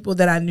weren't people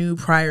that I knew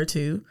prior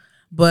to,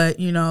 but,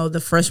 you know, the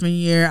freshman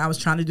year I was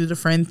trying to do the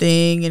friend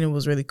thing and it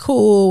was really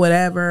cool,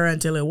 whatever,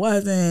 until it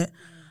wasn't.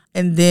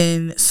 And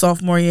then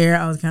sophomore year,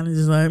 I was kind of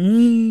just like,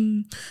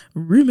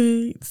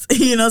 roommates,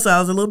 you know, so I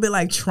was a little bit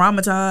like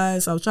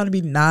traumatized. I was trying to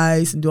be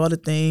nice and do all the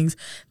things.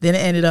 Then it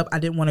ended up, I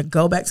didn't want to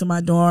go back to my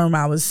dorm.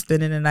 I was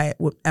spending the night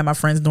at my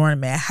friend's dorm in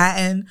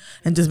Manhattan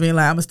and just being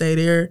like, I'm going to stay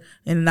there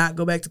and not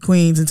go back to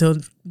Queens until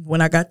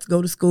when I got to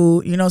go to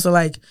school, you know, so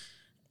like,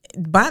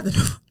 by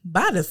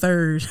the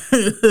third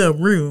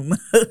room,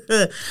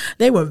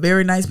 they were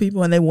very nice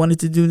people, and they wanted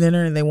to do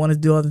dinner and they wanted to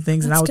do other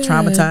things. That's and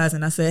I was traumatized,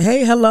 and I said,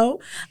 "Hey,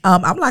 hello,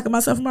 I'm locking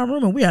myself in my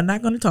room, and we are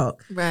not going to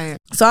talk." Right.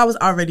 So I was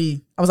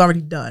already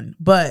done,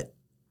 but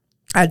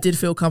I did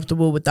feel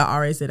comfortable with the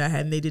RAs that I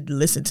had, and they did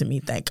listen to me.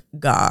 Thank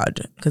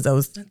God, because it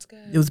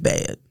was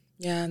bad.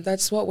 Yeah,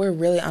 that's what we're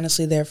really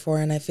honestly there for.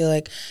 And I feel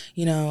like,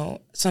 you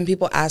know, some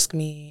people ask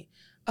me,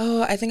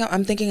 "Oh, I think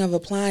I'm thinking of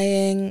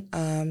applying."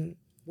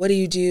 What do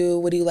you do?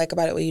 What do you like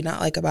about it? What do you not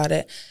like about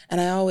it?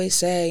 And I always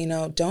say, you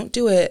know, don't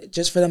do it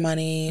just for the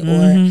money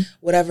or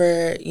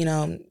whatever, you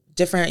know,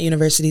 different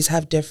universities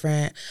have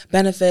different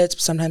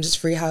benefits. Sometimes it's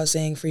free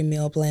housing, free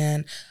meal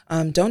plan.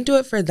 Don't do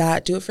it for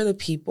that. Do it for the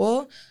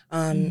people.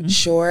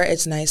 Sure,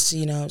 it's nice to,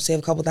 you know, save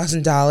a couple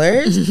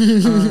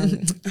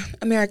 $1,000s.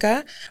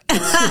 America.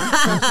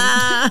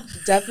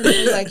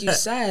 Definitely, like you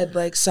said,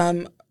 like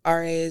some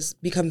RAs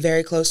become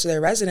very close to their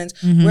residents.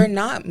 We're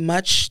not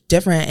much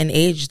different in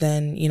age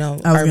than, you know,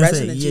 our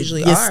residents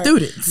usually are.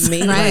 Students.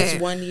 Maybe like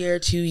 1 year,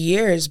 2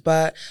 years,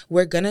 but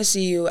we're going to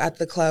see you at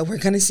the club. We're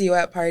going to see you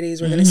at parties.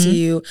 We're going to see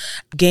you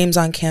games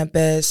on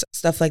campus,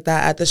 stuff like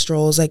that, at the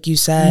strolls, like you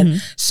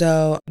said.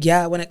 So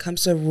yeah, when it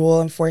comes to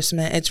rule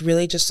enforcement, it's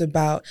really just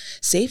about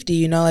safety.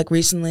 You know, like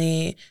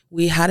recently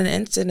we had an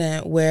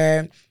incident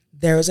where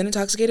there was an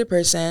intoxicated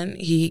person.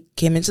 He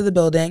came into the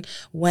building,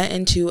 went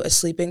into a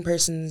sleeping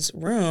person's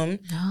room,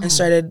 and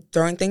started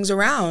throwing things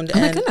around. Oh,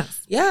 my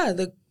goodness. Yeah,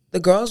 the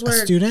girls were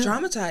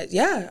traumatized.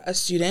 Yeah, a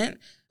student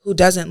who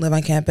doesn't live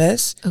on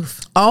campus.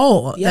 Oof.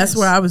 Oh, yes. That's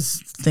where I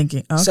was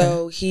thinking. Okay.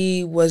 So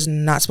he was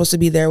not supposed to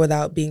be there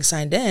without being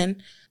signed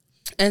in.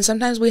 And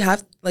sometimes we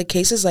have like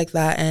cases like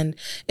that. And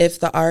if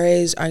the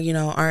RAs are, you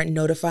know, aren't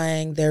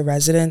notifying their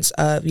residents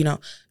of, you know,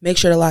 make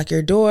sure to lock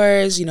your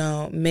doors, you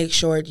know, make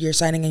sure you're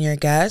signing in your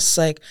guests,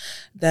 like,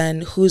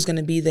 then who's going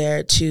to be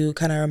there to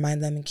kind of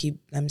remind them and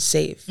keep them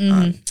safe?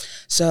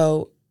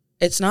 So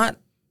it's not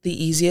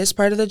the easiest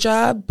part of the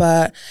job,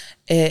 but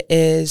it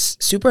is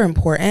super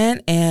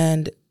important.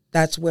 And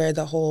that's where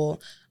the whole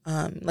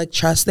like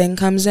trust thing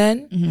comes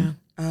in.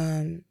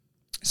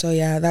 So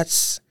yeah,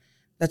 that's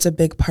That's a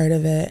big part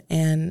of it.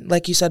 And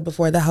like you said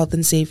before, the health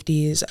and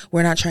safeties,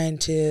 we're not trying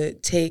to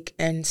take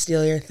and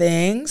steal your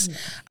things.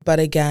 But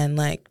again,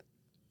 like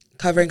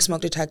covering smoke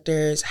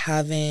detectors,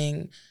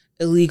 having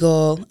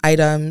illegal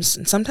items,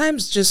 and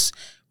sometimes just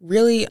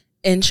really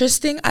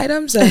interesting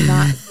items that are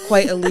not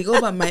quite illegal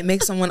but might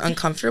make someone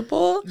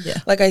uncomfortable. Yeah.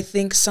 Like I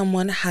think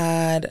someone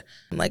had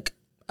like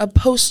a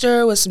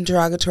poster with some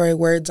derogatory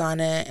words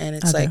on it, and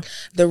it's like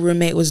the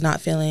roommate was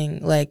not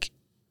feeling like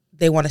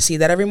they want to see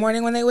that every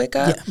morning when they wake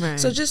up. Yeah, right.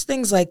 So just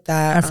things like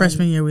that. Our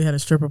freshman year, we had a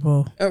stripper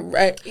pole.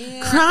 Right.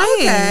 Yeah,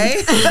 Crying.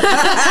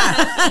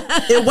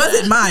 okay. It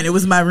wasn't mine. It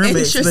was my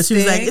roommate's. But she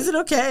was like, Interesting. "Is it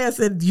okay?" I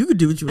said, "You can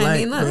do what you I like."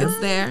 mean, look, it's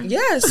there.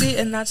 Yeah, see,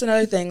 and that's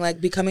another thing. Like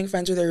becoming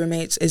friends with your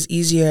roommates is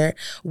easier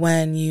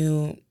when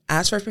you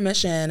ask for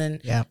permission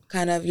and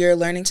kind of you're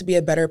learning to be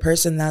a better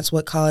person. That's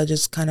what college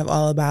is kind of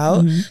all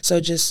about.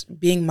 So just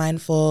being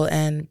mindful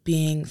and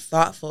being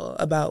thoughtful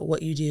about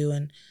what you do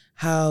and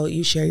how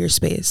you share your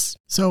space.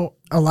 So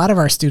a lot of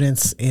our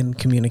students in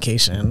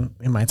communication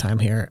in my time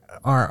here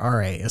are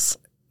RAs,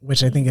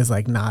 which I think is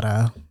like not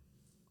a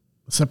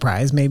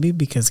surprise maybe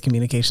because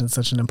communication is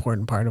such an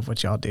important part of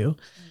what y'all do.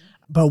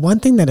 But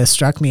one thing that has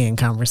struck me in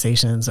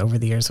conversations over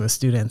the years with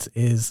students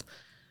is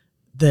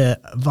the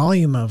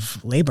volume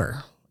of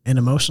labor and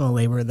emotional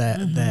labor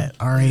that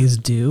RAs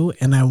do.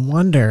 And I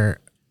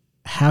wonder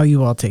how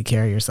you all take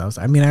care of yourselves.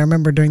 I mean, I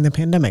remember during the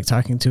pandemic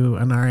talking to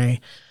an RA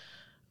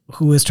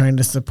who was trying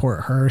to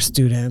support her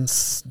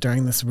students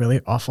during this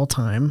really awful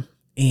time,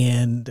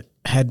 and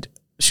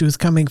she was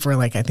coming for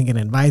like, I think an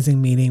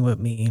advising meeting with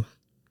me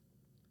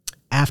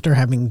after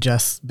having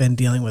just been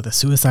dealing with a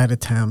suicide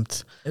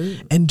attempt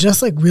and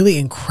just like really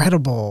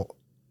incredible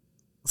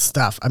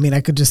stuff. I mean,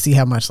 I could just see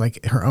how much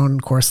like her own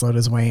course load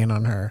is weighing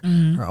on her,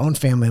 her own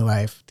family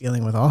life,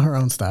 dealing with all her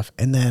own stuff.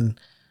 And then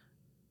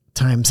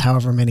times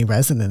however many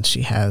residents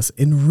she has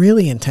in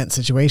really intense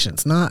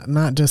situations,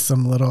 not just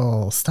some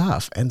little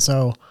stuff. And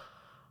so,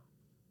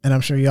 and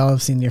I'm sure y'all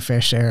have seen your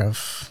fair share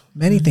of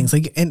many things,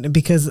 like, and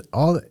because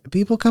all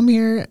people come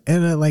here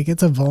and like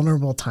it's a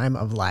vulnerable time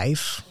of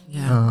life,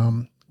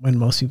 when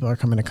most people are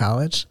coming to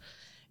college,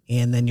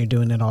 and then you're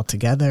doing it all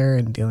together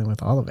and dealing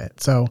with all of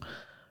it. So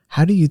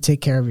how do you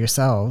take care of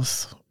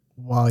yourselves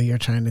while you're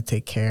trying to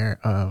take care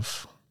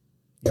of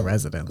your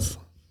residents?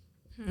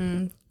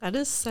 That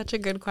is such a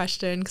good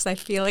question because I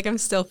feel like I'm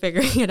still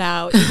figuring it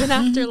out. Even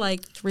after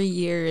like 3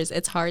 years,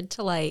 it's hard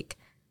to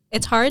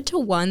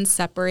one,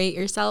 separate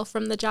yourself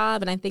from the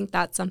job. And I think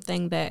that's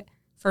something that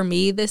for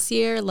me this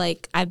year,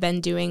 like I've been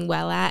doing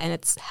well at, and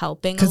it's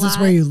helping a lot. Because it's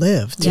where you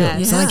live too.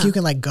 Yes. It's not like you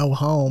can like go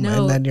home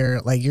and then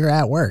you're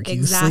at work. Exactly.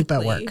 You sleep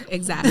at work.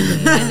 Exactly.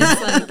 And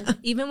it's like,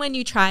 even when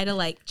you try to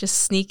like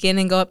just sneak in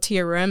and go up to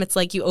your room, it's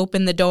like you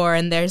open the door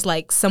and there's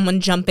like someone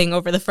jumping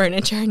over the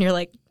furniture and you're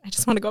like, I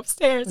just want to go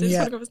upstairs. I just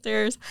want to go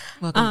upstairs.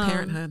 Welcome to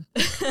parenthood.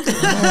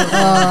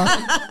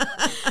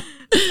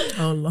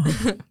 Oh,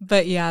 Lord.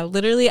 But yeah,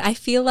 literally, I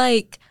feel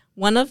like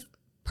one of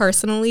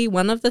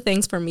the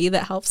things for me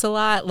that helps a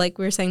lot, like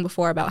we were saying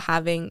before about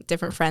having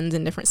different friends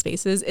in different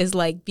spaces, is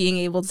like being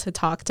able to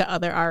talk to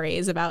other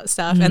RAs about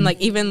stuff. And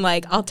like even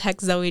like I'll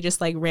text Zoe just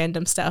like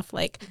random stuff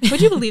like, would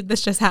you believe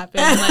this just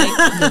happened?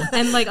 Like,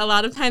 and like a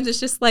lot of times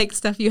it's just like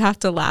stuff you have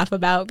to laugh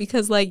about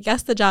because like,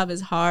 yes, the job is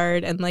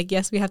hard and like,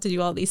 yes, we have to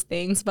do all these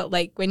things. But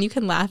like when you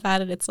can laugh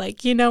at it, it's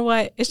like, you know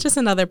what? It's just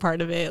another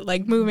part of it,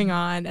 like moving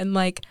on. And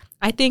like,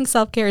 I think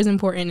self-care is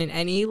important in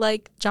any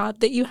like job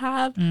that you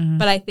have,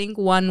 but I think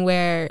one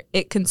where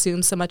it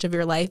consumes so much of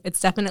your life, it's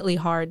definitely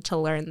hard to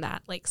learn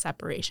that like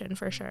separation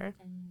for sure.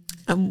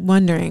 I'm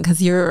wondering,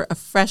 because you're a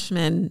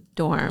freshman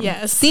dorm.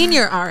 Yes.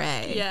 Senior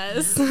RA.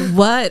 Yes.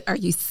 What are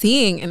you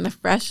seeing in the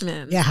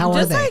freshmen? Yeah, how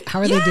are they? How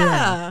are they doing?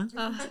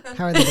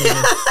 How are they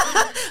doing?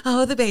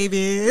 Oh, the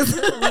babies.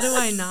 What do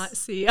I not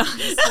see,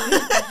 honestly?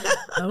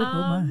 Oh,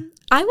 my.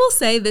 I will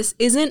say this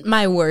isn't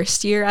my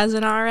worst year as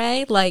an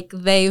RA. Like,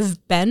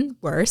 they've been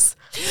worse.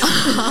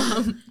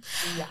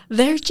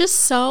 They're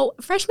just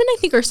freshmen I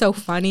think are so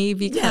funny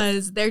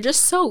because they're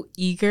just so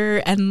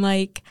eager. And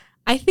like,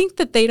 I think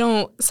that they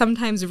don't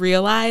sometimes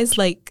realize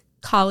like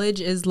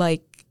college is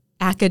like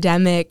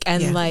academic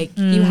and like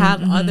you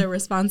have other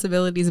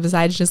responsibilities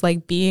besides just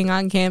like being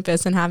on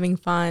campus and having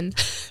fun.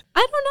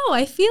 I don't know.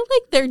 I feel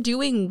like they're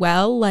doing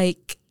well,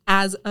 like,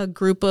 as a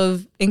group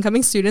of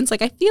incoming students.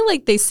 Like, I feel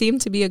like they seem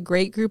to be a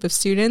great group of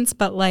students,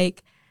 but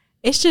like,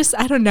 it's just,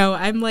 I don't know.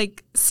 I'm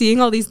like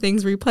seeing all these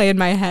things replay in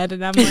my head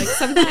and I'm like,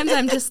 sometimes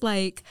I'm just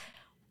like,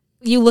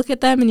 you look at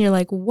them and you're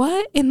like,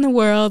 what in the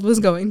world was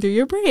going through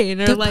your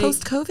brain? Or The like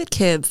post-COVID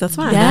kids. That's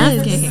why I'm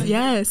asking.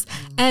 Yes.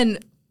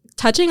 And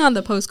touching on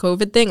the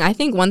post-COVID thing, I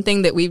think one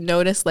thing that we've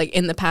noticed like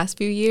in the past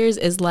few years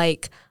is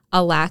like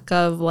a lack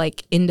of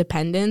like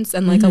independence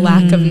and like a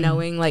lack of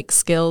knowing like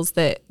skills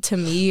that to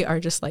me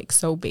are just like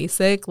so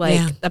basic.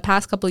 Like the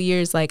past couple of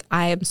years, like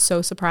I am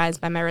so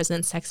surprised by my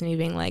residents texting me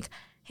being like,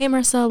 hey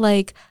Marisa,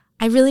 like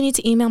I really need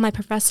to email my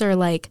professor.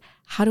 Like,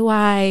 how do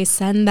I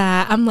send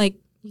that? I'm like,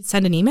 you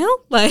send an email?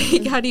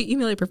 Like, how do you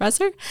email your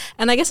professor?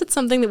 And I guess it's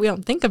something that we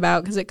don't think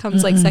about because it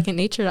comes like second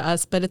nature to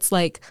us, but it's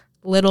like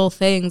little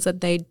things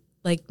that they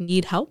like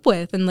need help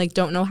with and like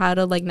don't know how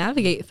to like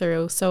navigate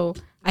through. So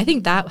I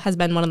think that has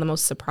been one of the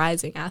most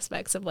surprising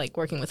aspects of like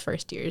working with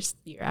first years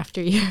year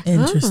after year.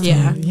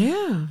 Interesting.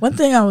 Yeah. One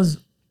thing I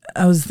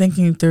was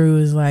thinking through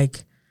is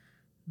like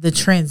the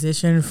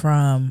transition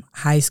from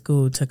high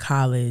school to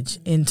college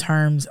in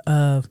terms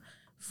of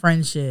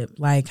friendship,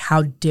 like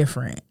how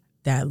different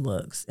that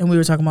looks. And we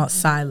were talking about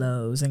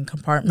silos and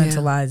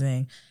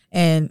compartmentalizing.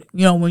 And,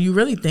 you know, when you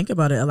really think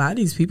about it, a lot of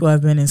these people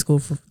have been in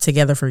school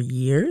together for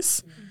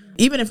years.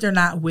 Even if they're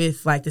not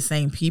with like the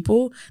same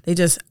people, they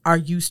just are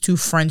used to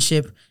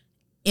friendship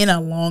in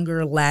a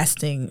longer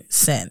lasting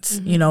sense.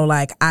 You know,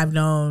 like I've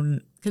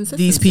known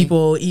these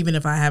people, even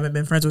if I haven't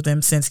been friends with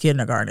them since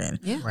kindergarten.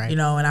 You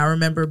know, and I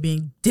remember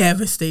being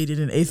devastated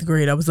in 8th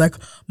grade. I was like,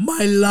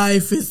 my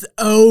life is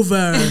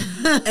over.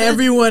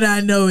 Everyone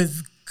I know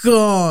is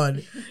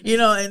gone. You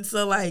know, and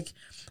so like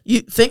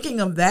you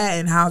thinking of that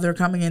and how they're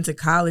coming into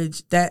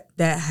college, that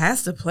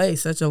has to play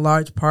such a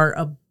large part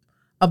of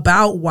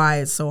about why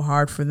it's so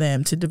hard for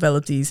them to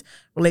develop these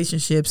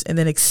relationships and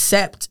then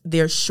accept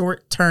their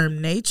short-term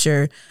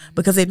nature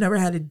because they've never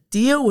had to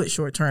deal with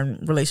short-term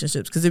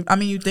relationships. Because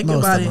you think Most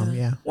about of it, them,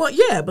 yeah. well,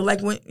 yeah, but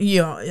like when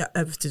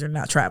if they're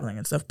not traveling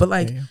and stuff, but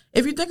like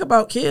if you think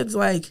about kids,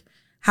 like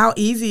how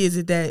easy is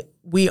it that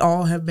we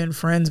all have been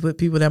friends with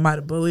people that might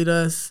have bullied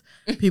us,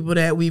 people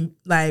that we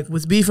like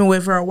was beefing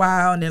with for a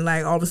while, and then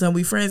like all of a sudden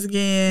we friends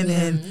again,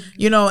 and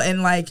you know,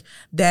 and like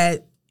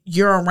that.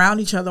 You're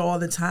around each other all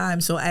the time.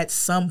 So at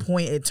some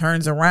point it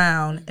turns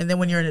around. And then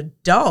when you're an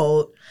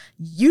adult,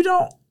 you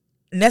don't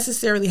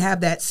necessarily have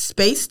that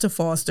space to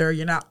foster.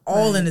 You're not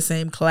all in the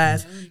same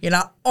class. You're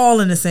not all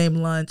in the same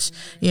lunch.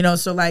 You know,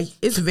 so like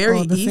it's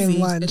very the easy.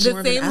 Same lunch.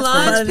 The same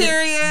lunch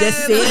period. The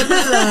same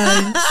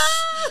lunch.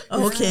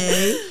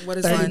 Okay. What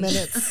is 30 lunch?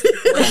 minutes.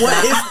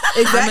 What is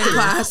exactly I'm in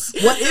class.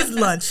 What is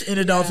lunch in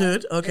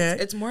adulthood? Okay.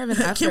 It's more of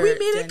an effort. Can we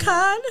meet at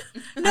Danielle.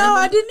 Con? No,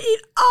 I didn't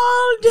eat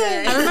all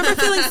day. I remember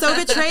feeling so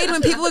betrayed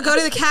when people would go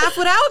to the caf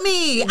without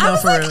me. I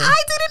was for like, real.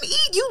 I didn't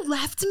eat. You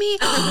left me.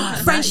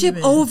 Friendship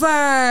even.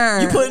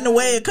 over. You putting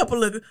away a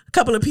couple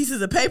of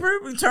pieces of paper.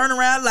 We turn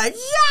around like,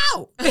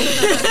 yo,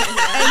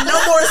 and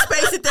no more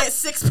space at that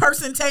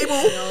 6-person table.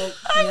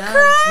 I'm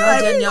crying. No,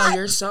 Like, Danielle,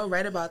 you're so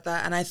right about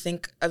that. And I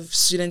think of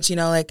students, you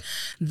know, like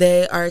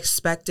they are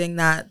expecting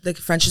that the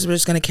friendships are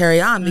just going to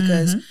carry on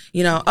because,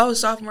 you know, oh,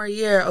 sophomore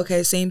year,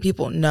 okay, same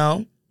people.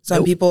 No,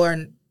 some people are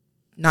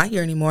not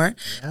here anymore,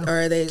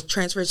 or they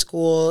transferred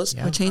schools,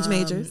 Or change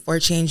majors. or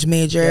changed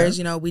majors.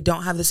 You know, we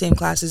don't have the same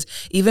classes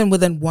even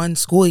within one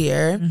school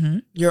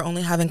year. You're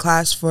only having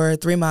class for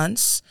 3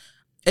 months.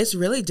 It's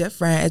really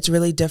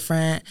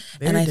different.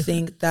 And I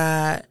think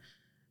that,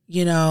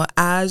 you know,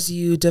 as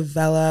you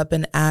develop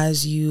and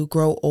as you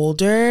grow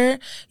older,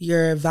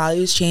 your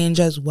values change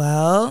as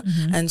well.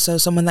 And so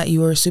someone that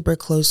you were super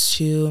close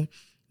to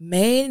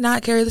may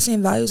not carry the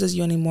same values as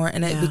you anymore.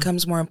 And it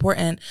becomes more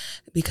important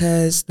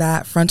because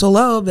that frontal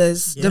lobe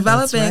is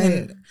developing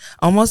and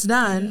almost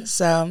done.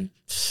 So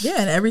yeah,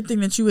 and everything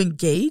that you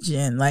engage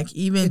in, like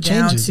even It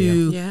down changes to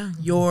you.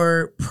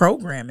 your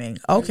programming.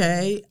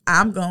 Okay,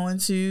 I'm going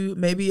to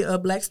maybe a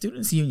Black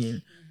Students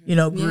Union, you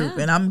know, group,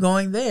 and I'm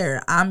going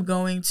there. I'm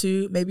going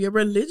to maybe a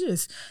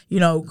religious, you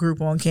know,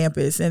 group on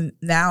campus, and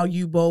now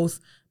you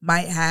both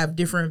might have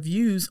different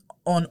views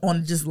on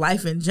just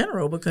life in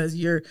general because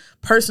your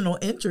personal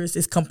interest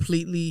is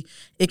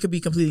it could be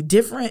completely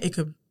different. It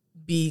could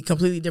be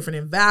completely different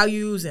in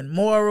values and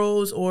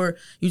morals, or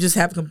you just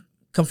have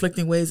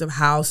conflicting ways of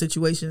how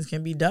situations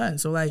can be done.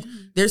 So like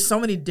there's so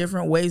many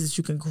different ways that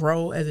you can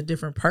grow as a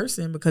different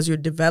person because you're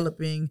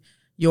developing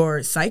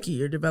your psyche.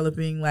 You're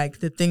developing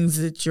like the things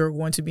that you're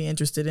going to be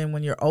interested in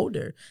when you're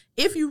older.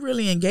 If you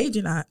really engage,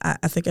 and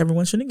I think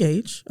everyone should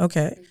engage.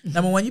 Okay.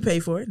 Number one, you pay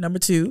for it. Number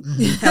two,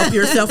 help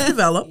yourself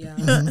develop.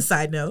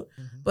 Side note.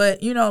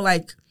 But you know,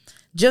 like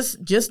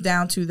just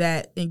down to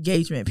that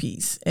engagement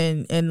piece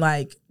and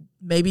like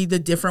maybe the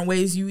different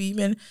ways you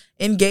even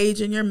engage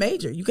in your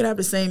major. You could have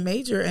the same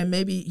major and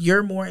maybe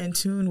you're more in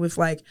tune with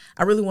like,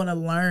 I really want to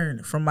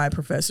learn from my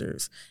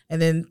professors. And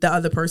then the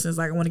other person is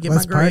like, I want to get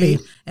Let's my grade.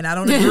 party. And I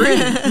don't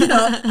agree. You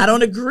know, I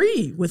don't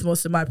agree with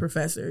most of my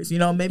professors. You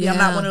know, maybe I'm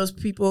not one of those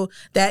people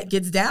that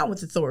gets down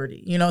with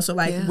authority. You know, so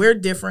like we're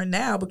different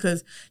now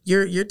because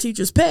you're your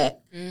teacher's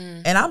pet.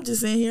 And I'm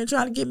just in here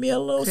trying to get me a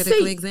little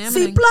Critically C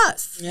examining.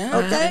 plus. Yeah.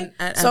 Okay.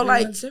 And So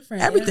like everyone's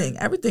different,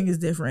 everything is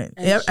different.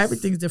 And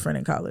Everything's different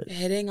in college.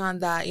 hitting on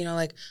that, you know,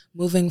 like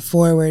moving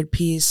forward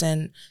piece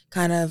and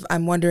kind of,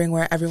 I'm wondering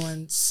where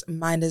everyone's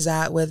mind is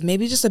at with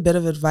maybe just a bit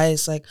of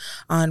advice, like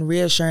on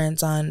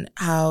reassurance on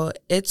how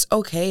it's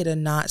okay to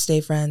not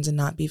stay friends and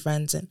not be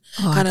friends and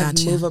kind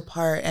of move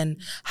apart. And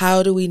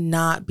how do we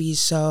not be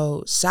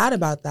so sad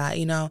about that?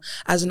 You know,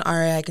 as an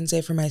RA, I can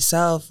say for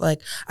myself,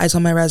 like I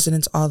tell my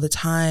residents all the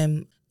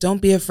time,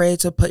 don't be afraid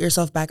to put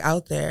yourself back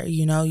out there.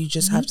 You know, you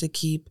just have to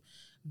keep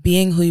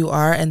being who you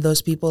are, and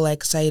those people,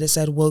 like Saïeda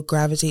said, will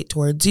gravitate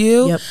towards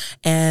you.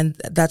 And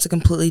that's a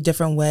completely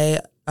different way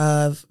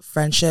of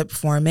friendship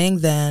forming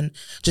than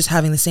just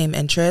having the same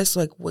interests.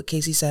 Like what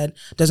Casey said,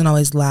 doesn't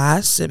always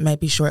last. It might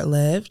be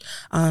short-lived.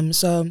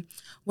 So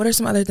what are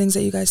some other things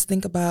that you guys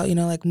think about,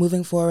 like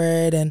moving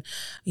forward? And,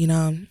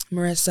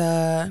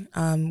 Marisa,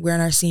 we're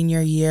in our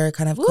senior year,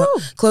 kind of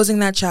closing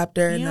that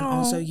chapter. And then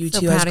also you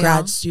two as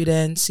grad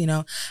students,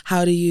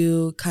 how do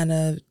you kind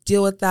of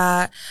deal with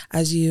that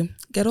as you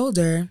get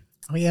older?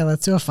 Oh, yeah,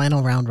 let's do a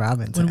final round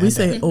robin. When we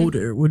say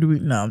older, what do we?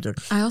 No, I'm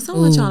joking. I also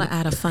want y'all to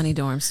add a funny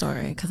dorm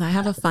story because I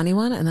have a funny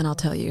one, and then I'll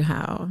tell you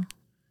how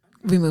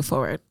we move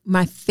forward.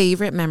 My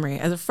favorite memory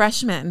as a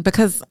freshman,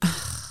 because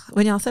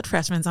when y'all said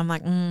freshmen, I'm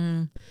like,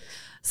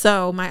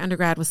 So my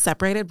undergrad was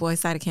separated, boys'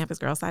 side of campus,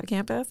 girls' side of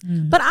campus.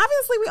 But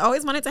obviously, we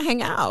always wanted to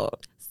hang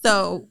out.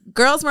 So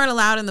girls weren't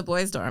allowed in the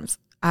boys' dorms.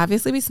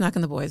 Obviously, we snuck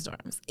in the boys'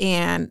 dorms.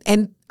 And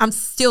I'm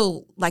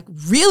still, like,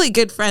 really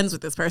good friends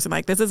with this person.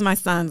 Like, this is my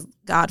son's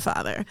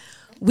godfather.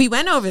 We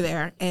went over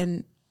there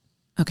and,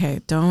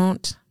 okay,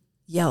 don't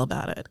yell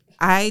about it.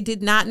 I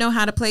did not know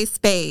how to play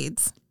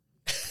spades.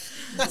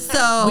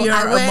 So we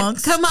are I went,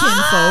 amongst come kinfolk.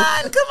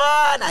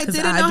 on. I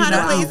didn't know how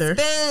to play either.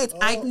 spades.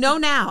 I know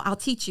now. I'll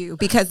teach you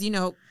because,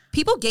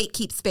 people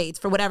gatekeep spades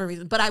for whatever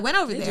reason. But I went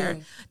over there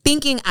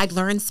thinking I'd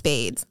learn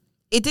spades.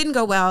 It didn't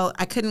go well.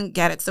 I couldn't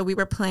get it. So we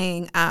were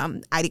playing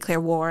I Declare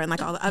War and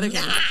like all the other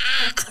games.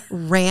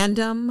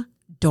 Random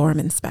dorm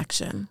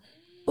inspection.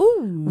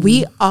 Ooh.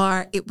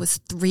 It was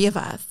 3 of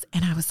us.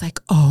 And I was like,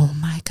 oh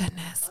my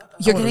goodness.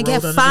 You're going to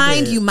get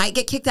fined. You might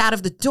get kicked out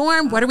of the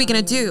dorm. What are we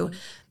going to do?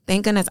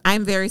 Thank goodness.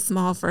 I'm very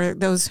small for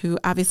those who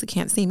obviously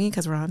can't see me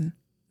because we're on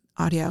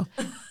audio.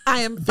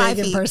 I am 5 feet.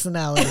 Big in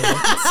personality.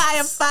 I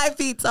am 5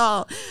 feet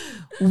tall.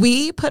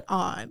 We put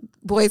on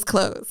boys'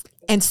 clothes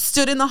and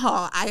stood in the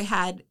hall. I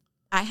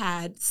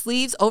had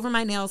sleeves over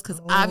my nails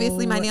because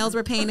obviously my nails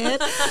were painted.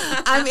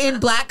 I'm in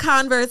black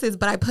Converses,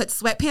 but I put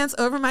sweatpants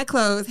over my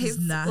clothes. That's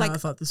not how I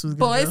thought this was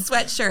going to go. Boys'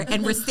 sweatshirt,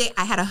 and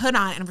I had a hood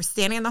on, and we're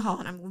standing in the hall,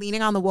 and I'm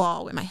leaning on the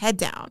wall with my head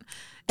down,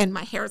 and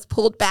my hair is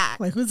pulled back.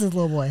 Like, who's this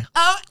little boy?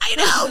 Oh, I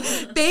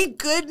know. Thank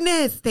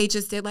goodness. They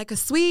just did like a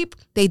sweep.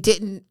 They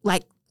didn't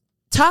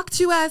talk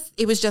to us.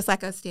 It was just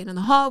like us stand in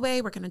the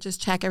hallway. We're going to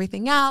just check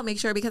everything out, make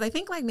sure, because I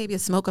think like maybe a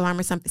smoke alarm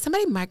or something,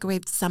 somebody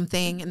microwaved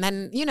something, and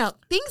then,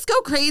 things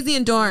go crazy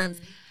in dorms.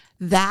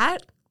 That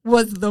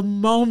was the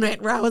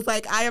moment where I was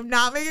like, I am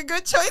not making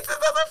good choices as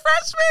a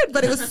freshman.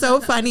 But it was so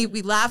funny.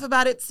 We laugh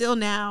about it still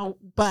now,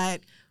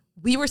 but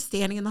we were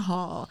standing in the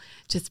hall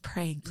just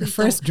praying. Your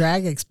first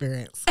drag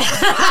experience.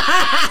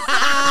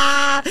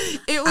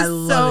 It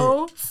was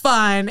so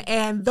fun.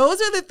 And those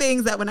are the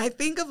things that when I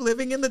think of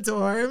living in the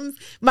dorms,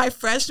 my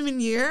freshman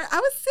year, I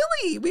was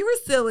silly. We were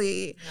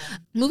silly. Yeah.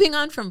 Moving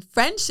on from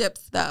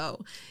friendships,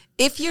 though,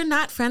 if you're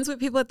not friends with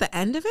people at the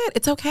end of it,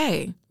 it's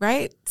okay,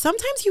 right?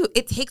 Sometimes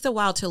it takes a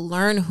while to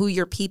learn who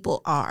your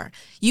people are.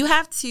 You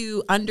have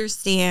to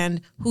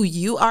understand who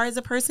you are as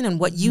a person and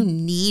what you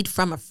need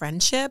from a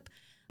friendship.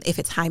 If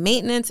it's high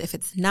maintenance, if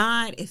it's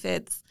not, if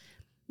it's,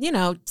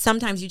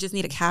 sometimes you just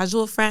need a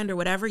casual friend or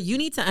whatever. You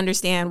need to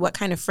understand what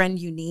kind of friend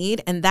you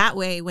need. And that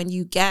way, when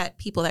you get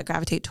people that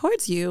gravitate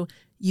towards you,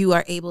 you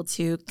are able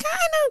to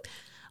kind of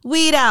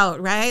weed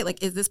out, right?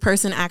 Like, is this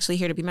person actually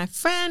here to be my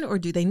friend or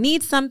do they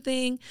need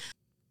something?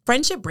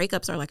 Friendship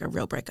breakups are like a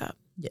real breakup.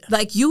 Yeah.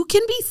 Like, you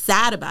can be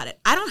sad about it.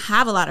 I don't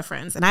have a lot of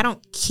friends and I don't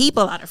keep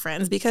a lot of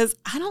friends because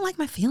I don't like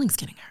my feelings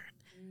getting hurt.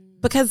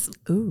 Because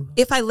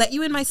if I let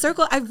you in my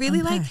circle, I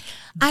really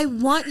I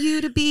want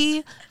you to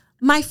be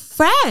my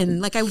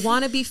friend. Like, I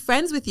want to be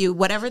friends with you,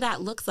 whatever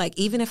that looks like,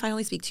 even if I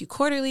only speak to you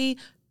quarterly,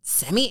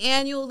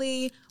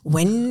 semi-annually,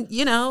 when,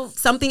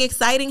 something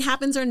exciting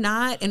happens or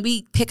not, and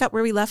we pick up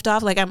where we left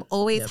off. Like, I'm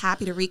always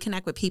happy to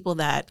reconnect with people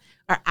that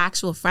are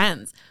actual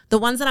friends. The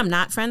ones that I'm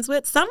not friends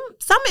with, some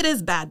it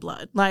is bad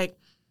blood. Like,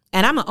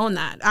 and I'm going to own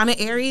that. I'm an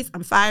Aries,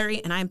 I'm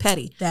fiery, and I'm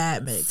petty.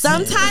 That makes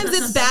Sometimes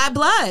it's bad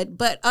blood,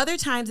 but other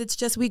times it's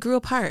just we grew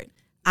apart.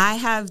 I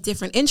have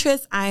different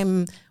interests.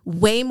 I'm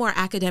way more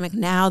academic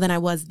now than I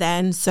was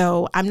then.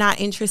 So I'm not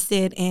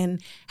interested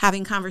in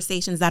having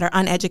conversations that are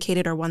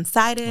uneducated or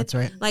one-sided. That's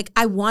right. Like,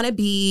 I want to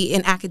be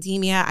in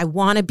academia. I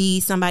want to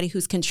be somebody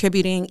who's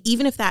contributing,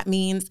 even if that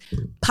means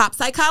pop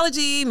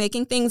psychology,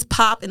 making things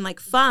pop and like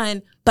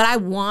fun. But I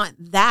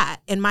want that.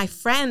 And my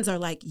friends are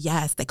like,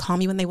 yes, they call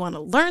me when they want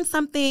to learn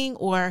something,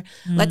 or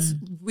let's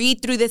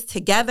read through this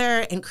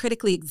together and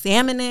critically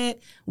examine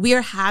it. We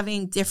are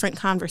having different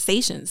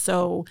conversations.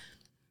 So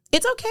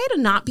it's okay to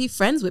not be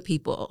friends with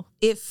people.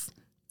 If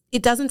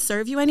it doesn't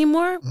serve you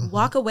anymore,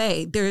 walk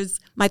away.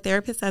 My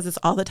therapist says this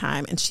all the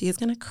time, and she is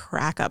going to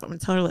crack up. I'm going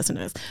to tell her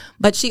listeners.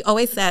 But she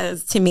always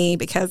says to me,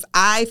 because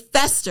I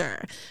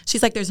fester,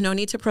 she's like, there's no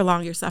need to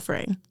prolong your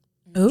suffering.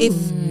 Ooh. If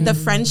the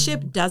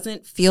friendship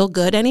doesn't feel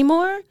good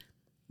anymore,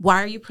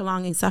 why are you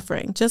prolonging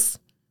suffering? Just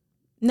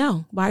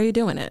no. Why are you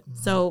doing it?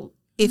 So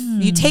if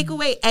you take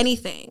away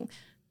anything,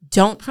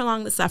 don't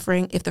prolong the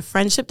suffering. If the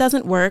friendship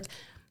doesn't work,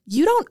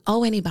 you don't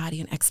owe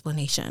anybody an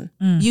explanation.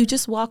 You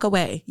just walk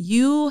away.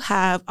 You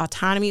have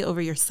autonomy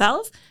over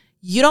yourself.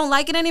 You don't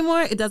like it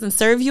anymore. It doesn't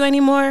serve you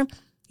anymore.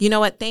 You know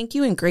what? Thank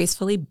you, and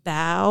gracefully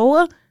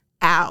bow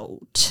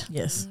out.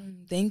 Yes.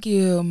 Thank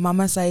you,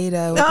 Mama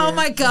Saïeda. Oh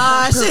my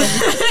gosh.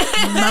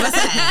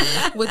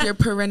 With your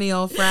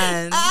perennial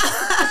friends.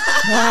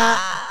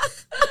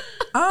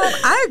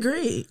 I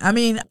agree. I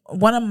mean,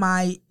 one of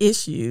my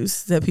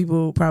issues that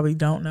people probably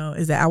don't know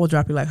is that I will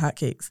drop you like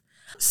hotcakes.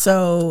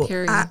 So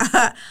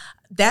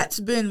that's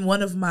been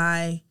one of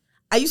my,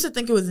 I used to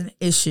think it was an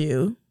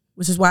issue,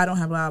 which is why I don't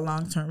have a lot of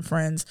long-term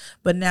friends.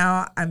 But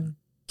now I'm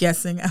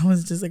guessing I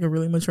was just like a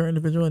really mature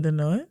individual and didn't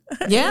know it.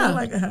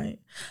 Yeah.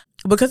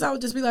 Because I would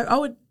just be like,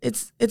 oh,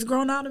 it's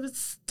grown out of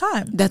its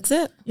time. That's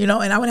it. You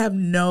know, and I would have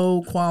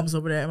no qualms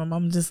over that. My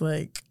mom just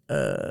like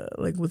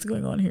what's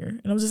going on here?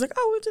 And I was just like,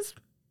 oh, it just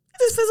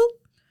fizzled.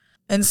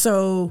 And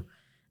so,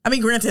 I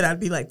mean, granted, I'd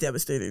be like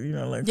devastated, you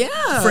know, like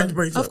friends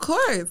breaks up. Of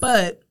course.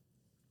 But,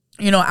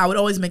 you know, I would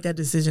always make that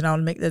decision. I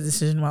would make that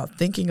decision while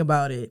thinking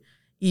about it,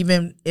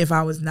 even if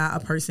I was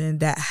not a person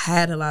that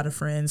had a lot of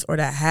friends or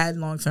that had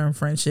long-term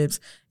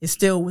friendships. It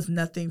still was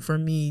nothing for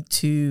me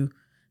to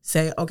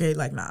say, okay,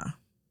 like, nah.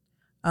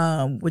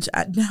 Which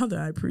now that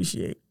I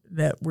appreciate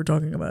that we're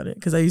talking about it,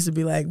 because I used to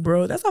be like,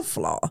 bro, that's a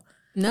flaw.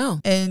 No.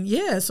 And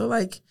yeah, so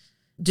like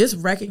just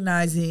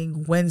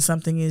recognizing when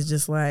something is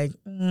just like,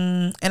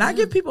 and I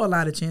give people a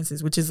lot of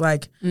chances, which is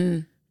like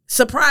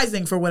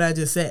surprising for what I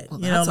just said. Well,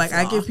 you know, like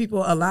I give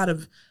people a lot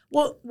of,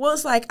 well,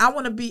 it's like I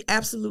want to be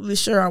absolutely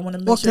sure. I want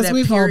to make sure that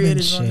we've period all been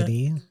is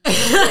shitty.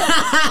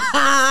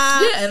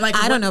 Yeah, and like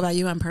I don't know about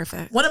you, I'm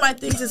perfect. One of my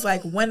things is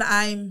like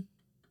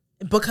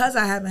because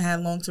I haven't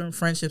had long-term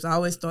friendships, I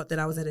always thought that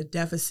I was at a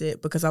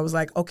deficit because I was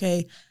like,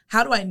 okay,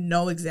 how do I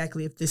know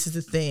exactly if this is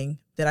the thing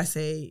that I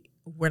say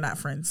we're not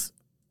friends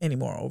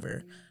anymore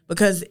over?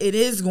 Because it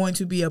is going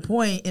to be a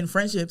point in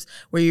friendships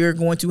where you're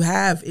going to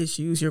have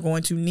issues. You're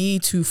going to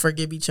need to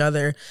forgive each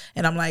other.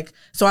 And I'm like,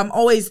 so I'm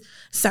always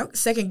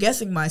second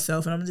guessing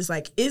myself. And I'm just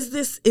like, is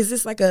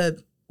this like a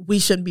we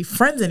shouldn't be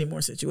friends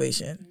anymore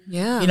situation?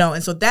 Yeah. You know,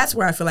 and so that's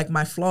where I feel like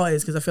my flaw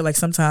is, because I feel like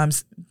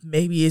sometimes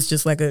maybe it's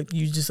just like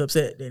you just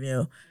upset,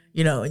 Danielle,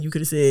 you know, and you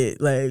could have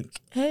said like,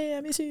 hey,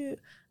 I miss you.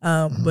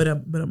 But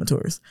I'm a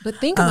tourist. But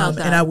think about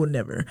that. And I would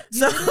never.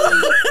 But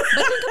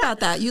think about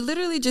that. You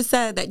literally just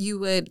said that you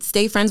would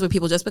stay friends with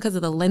people just because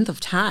of the length of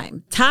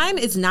time. Time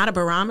is not a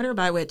barometer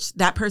by which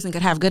that person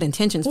could have good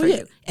intentions for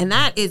you. And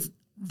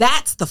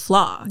that's the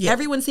flaw. Yeah.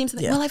 Everyone seems to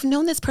think, well, I've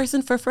known this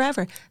person for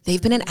forever.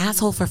 They've been an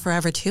asshole for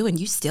forever too, and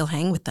you still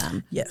hang with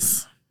them.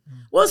 Yes.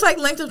 Well, it's like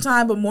length of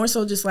time, but more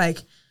so just like,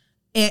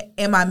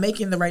 am I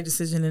making the right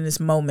decision in this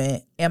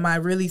moment? Am I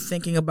really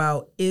thinking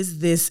about, is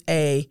this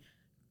a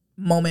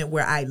moment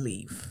where I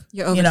leave?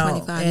 You're over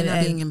 25. You're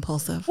not being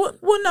impulsive. Well,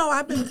 no,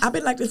 I've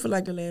been like this for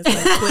like the last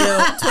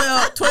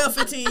like 12,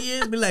 15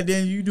 years. Be like,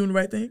 damn, you doing the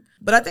right thing?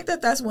 But I think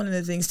that's one of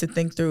the things to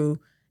think through,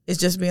 is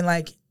just being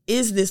like,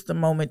 is this the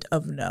moment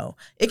of no?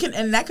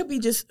 And that could be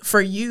just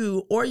for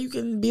you, or you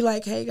can be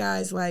like, hey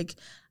guys, like,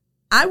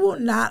 I will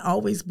not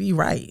always be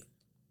right.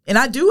 And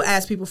I do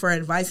ask people for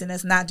advice, and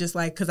that's not just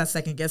like because I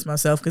second guess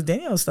myself, because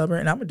Danielle's stubborn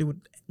and I'm gonna do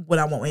what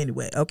I want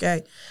anyway,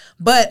 okay?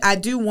 But I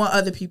do want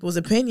other people's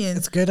opinions.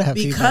 It's good to have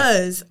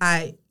because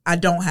feedback. I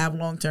don't have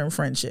long-term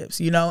friendships,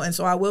 you know? And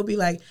so I will be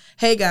like,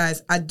 hey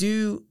guys, I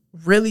do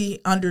really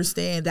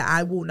understand that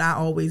I will not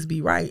always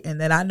be right,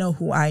 and that I know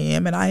who I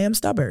am, and I am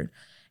stubborn.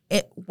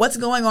 And what's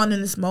going on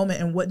in this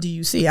moment, and what do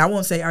you see? I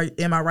won't say,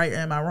 am I right or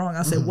am I wrong?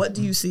 I'll say, what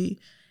do you see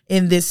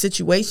in this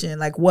situation?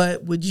 Like,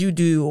 what would you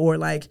do? Or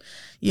like,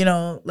 you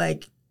know,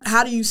 like,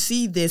 how do you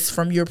see this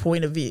from your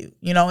point of view?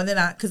 You know, and then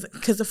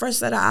because the fresh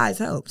set of eyes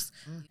helps.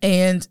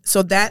 And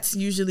so that's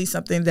usually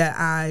something that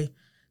I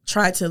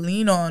try to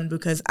lean on,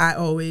 because I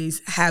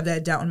always have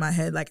that doubt in my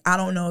head. Like, I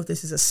don't know if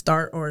this is a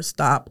start or a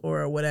stop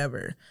or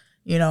whatever,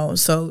 you know?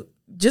 So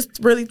just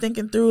really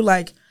thinking through,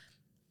 like,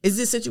 is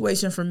this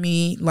situation for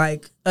me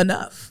like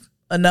enough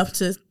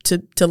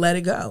to let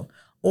it go?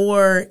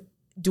 Or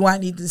do I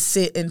need to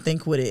sit and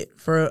think with it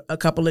for a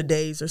couple of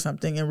days or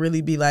something, and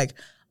really be like,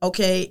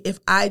 okay, if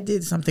I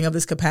did something of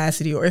this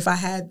capacity, or if I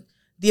had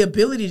the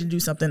ability to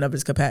do something of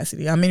this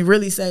capacity, I mean,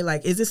 really say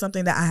like, is this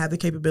something that I have the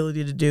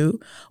capability to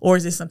do? Or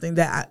is this something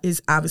that is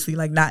obviously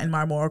like not in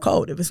my moral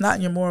code? If it's not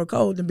in your moral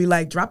code, then be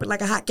like, drop it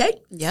like a hot cake.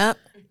 Yep.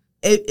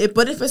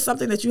 But if it's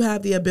something that you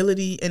have the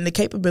ability and the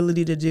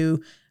capability to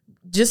do,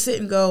 just sit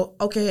and go,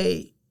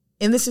 okay,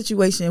 in this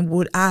situation,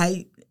 would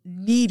I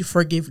need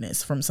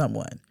forgiveness from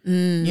someone?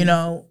 You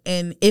know,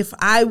 and if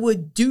I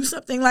would do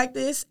something like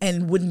this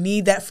and would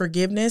need that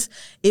forgiveness,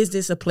 is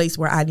this a place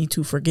where I need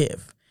to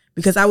forgive?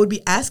 Because I would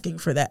be asking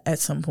for that at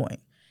some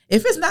point.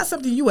 If it's not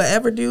something you would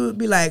ever do,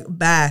 be like,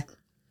 bye.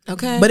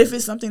 Okay. But if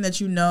it's something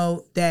that you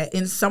know that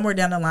in somewhere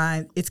down the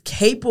line, it's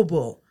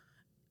capable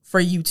for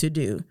you to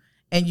do,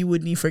 and you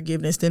would need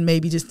forgiveness, then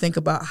maybe just think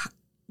about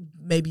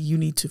maybe you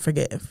need to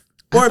forgive.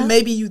 Or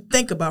maybe you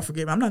think about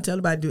forgiving. I'm not telling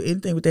anybody to do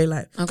anything with their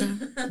life. Okay.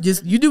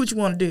 Just you do what you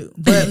want to do.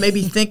 But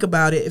maybe think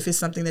about it if it's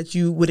something that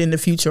you would in the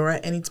future or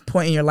at any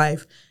point in your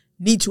life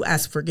need to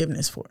ask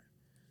forgiveness for.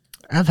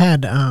 I've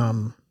had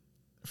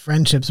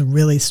friendships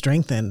really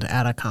strengthened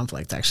out of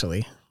conflict,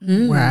 actually,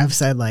 where I've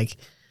said like,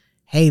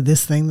 hey,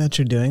 this thing that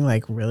you're doing,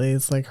 like, really,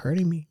 it's like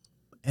hurting me.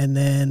 And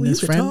then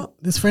Well,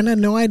 this friend had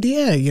no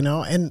idea, you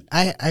know, and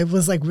I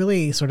was like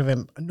really sort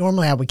of,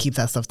 normally I would keep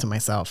that stuff to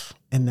myself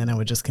and then I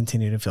would just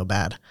continue to feel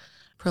bad.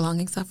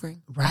 Prolonging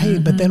suffering.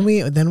 Right. But then we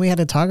had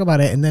to talk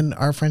about it, and then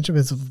our friendship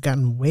has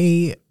gotten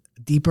way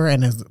deeper,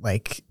 and is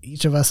like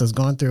each of us has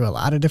gone through a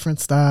lot of different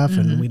stuff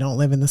and we don't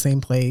live in the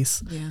same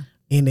place. Yeah.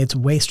 And it's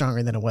way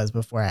stronger than it was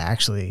before I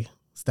actually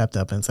stepped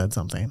up and said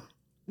something.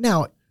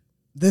 Now,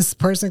 this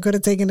person could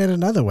have taken it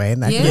another way,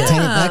 and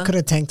that could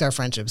have tanked our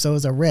friendship. So it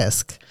was a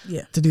risk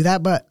to do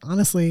that. But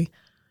honestly,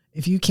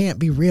 if you can't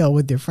be real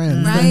with your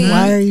friends, then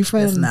why are you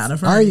friends? That's not a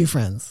friend. Are you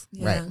friends?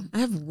 Yeah. Right. I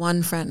have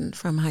one friend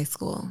from high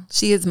school.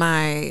 She is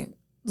my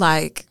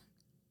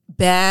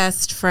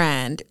best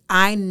friend.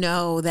 I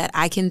know that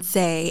I can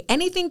say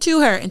anything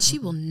to her and she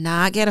will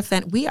not get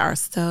offended. We are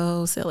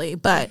so silly,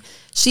 but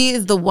she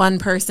is the one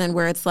person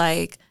where it's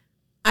like,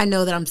 I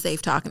know that I'm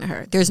safe talking to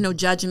her. There's no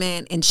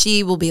judgment, and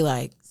she will be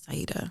like,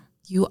 Saïeda,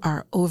 you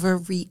are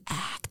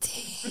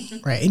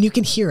overreacting. Right. And you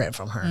can hear it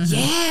from her.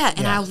 Yeah.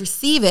 And I'll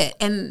receive it.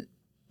 And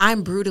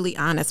I'm brutally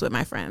honest with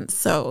my friends.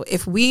 So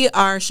if we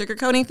are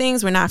sugarcoating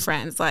things, we're not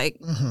friends. Like,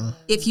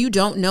 if you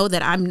don't know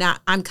that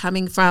I'm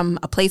coming from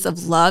a place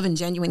of love and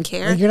genuine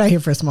care. Like, you're not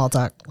here for small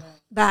talk.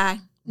 Bye.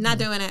 Not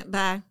doing it.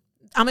 Bye.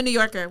 I'm a New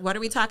Yorker. What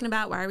are we talking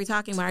about? Why are we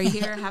talking? Why are you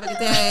here? Have a good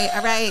day.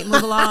 All right.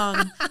 Move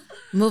along.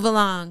 Move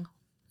along.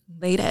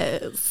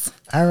 Ladies.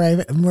 All right.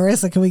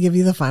 Marisa, can we give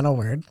you the final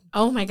word?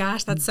 Oh my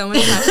gosh, that's so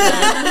much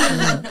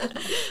pressure.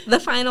 The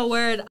final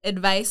word,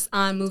 advice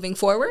on moving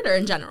forward or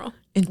in general?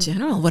 In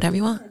general, whatever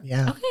you want.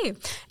 Yeah. Okay.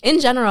 In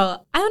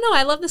general, I don't know.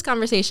 I love this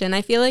conversation.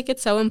 I feel like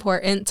it's so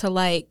important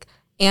to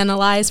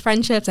analyze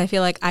friendships. I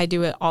feel like I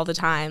do it all the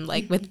time.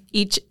 Like with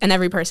each and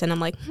every person, I'm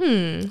like,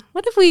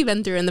 what have we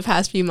been through in the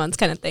past few months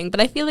kind of thing.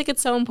 But I feel like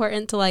it's so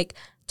important to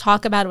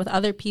talk about it with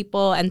other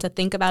people and to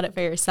think about it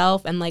for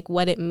yourself and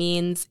what it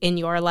means in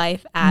your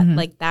life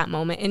at that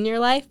moment in your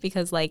life,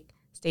 because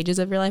stages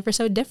of your life are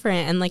so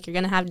different and you're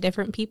going to have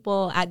different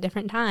people at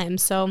different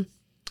times. So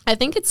I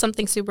think it's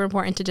something super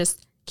important to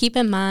just keep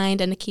in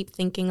mind and to keep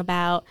thinking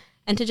about,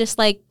 and to just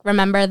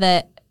remember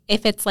that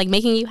if it's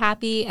making you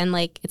happy and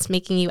it's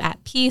making you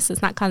at peace,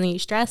 it's not causing you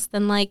stress,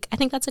 then I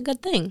think that's a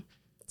good thing.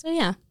 So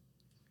yeah.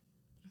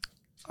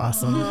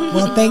 Awesome.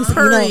 Well, thanks.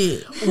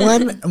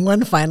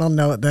 One final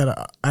note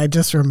that I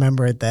just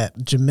remembered, that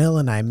Jamil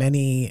and I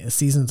many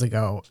seasons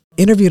ago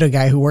interviewed a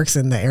guy who works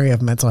in the area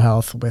of mental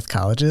health with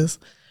colleges.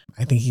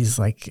 I think he's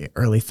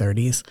early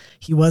 30s.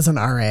 He was an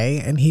RA,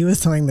 and he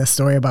was telling this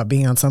story about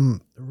being on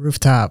some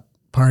rooftop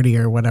party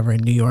or whatever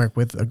in New York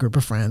with a group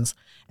of friends,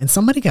 and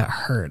somebody got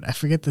hurt. I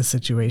forget the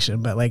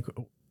situation, but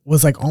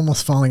was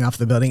almost falling off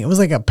the building. It was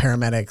a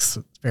paramedic's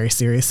very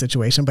serious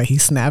situation, but he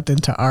snapped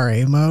into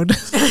RA mode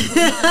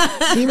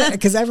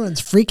because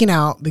everyone's freaking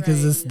out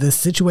because this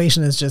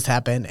situation has just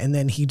happened. And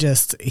then he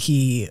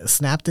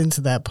snapped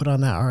into that, put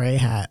on that RA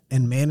hat,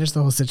 and managed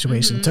the whole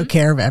situation, took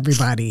care of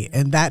everybody.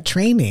 And that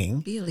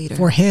training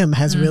for him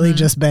has really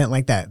just been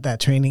that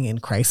training in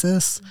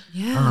crisis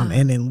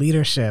and in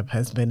leadership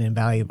has been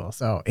invaluable.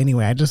 So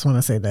anyway, I just want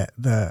to say that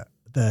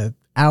the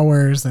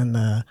hours and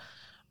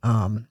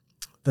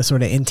the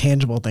sort of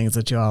intangible things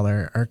that you all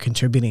are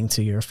contributing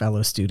to your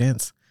fellow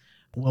students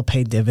will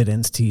pay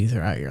dividends to you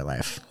throughout your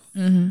life.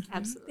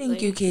 Absolutely.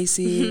 Thank you,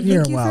 Casey.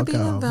 You're Thank you welcome. for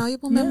being a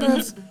valuable member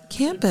of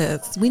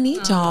campus. We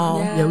need y'all.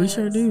 Yeah, we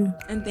sure do.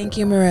 And thank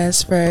you,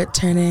 Marisa, for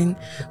turning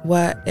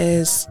what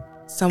is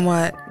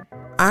somewhat,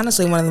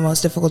 honestly, one of the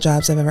most difficult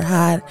jobs I've ever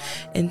had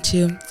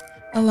into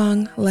a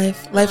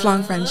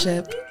lifelong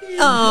friendship.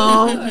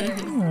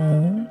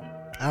 Oh.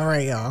 All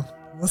right, y'all.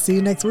 We'll see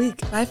you next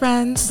week. Bye,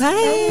 friends.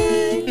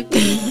 Bye.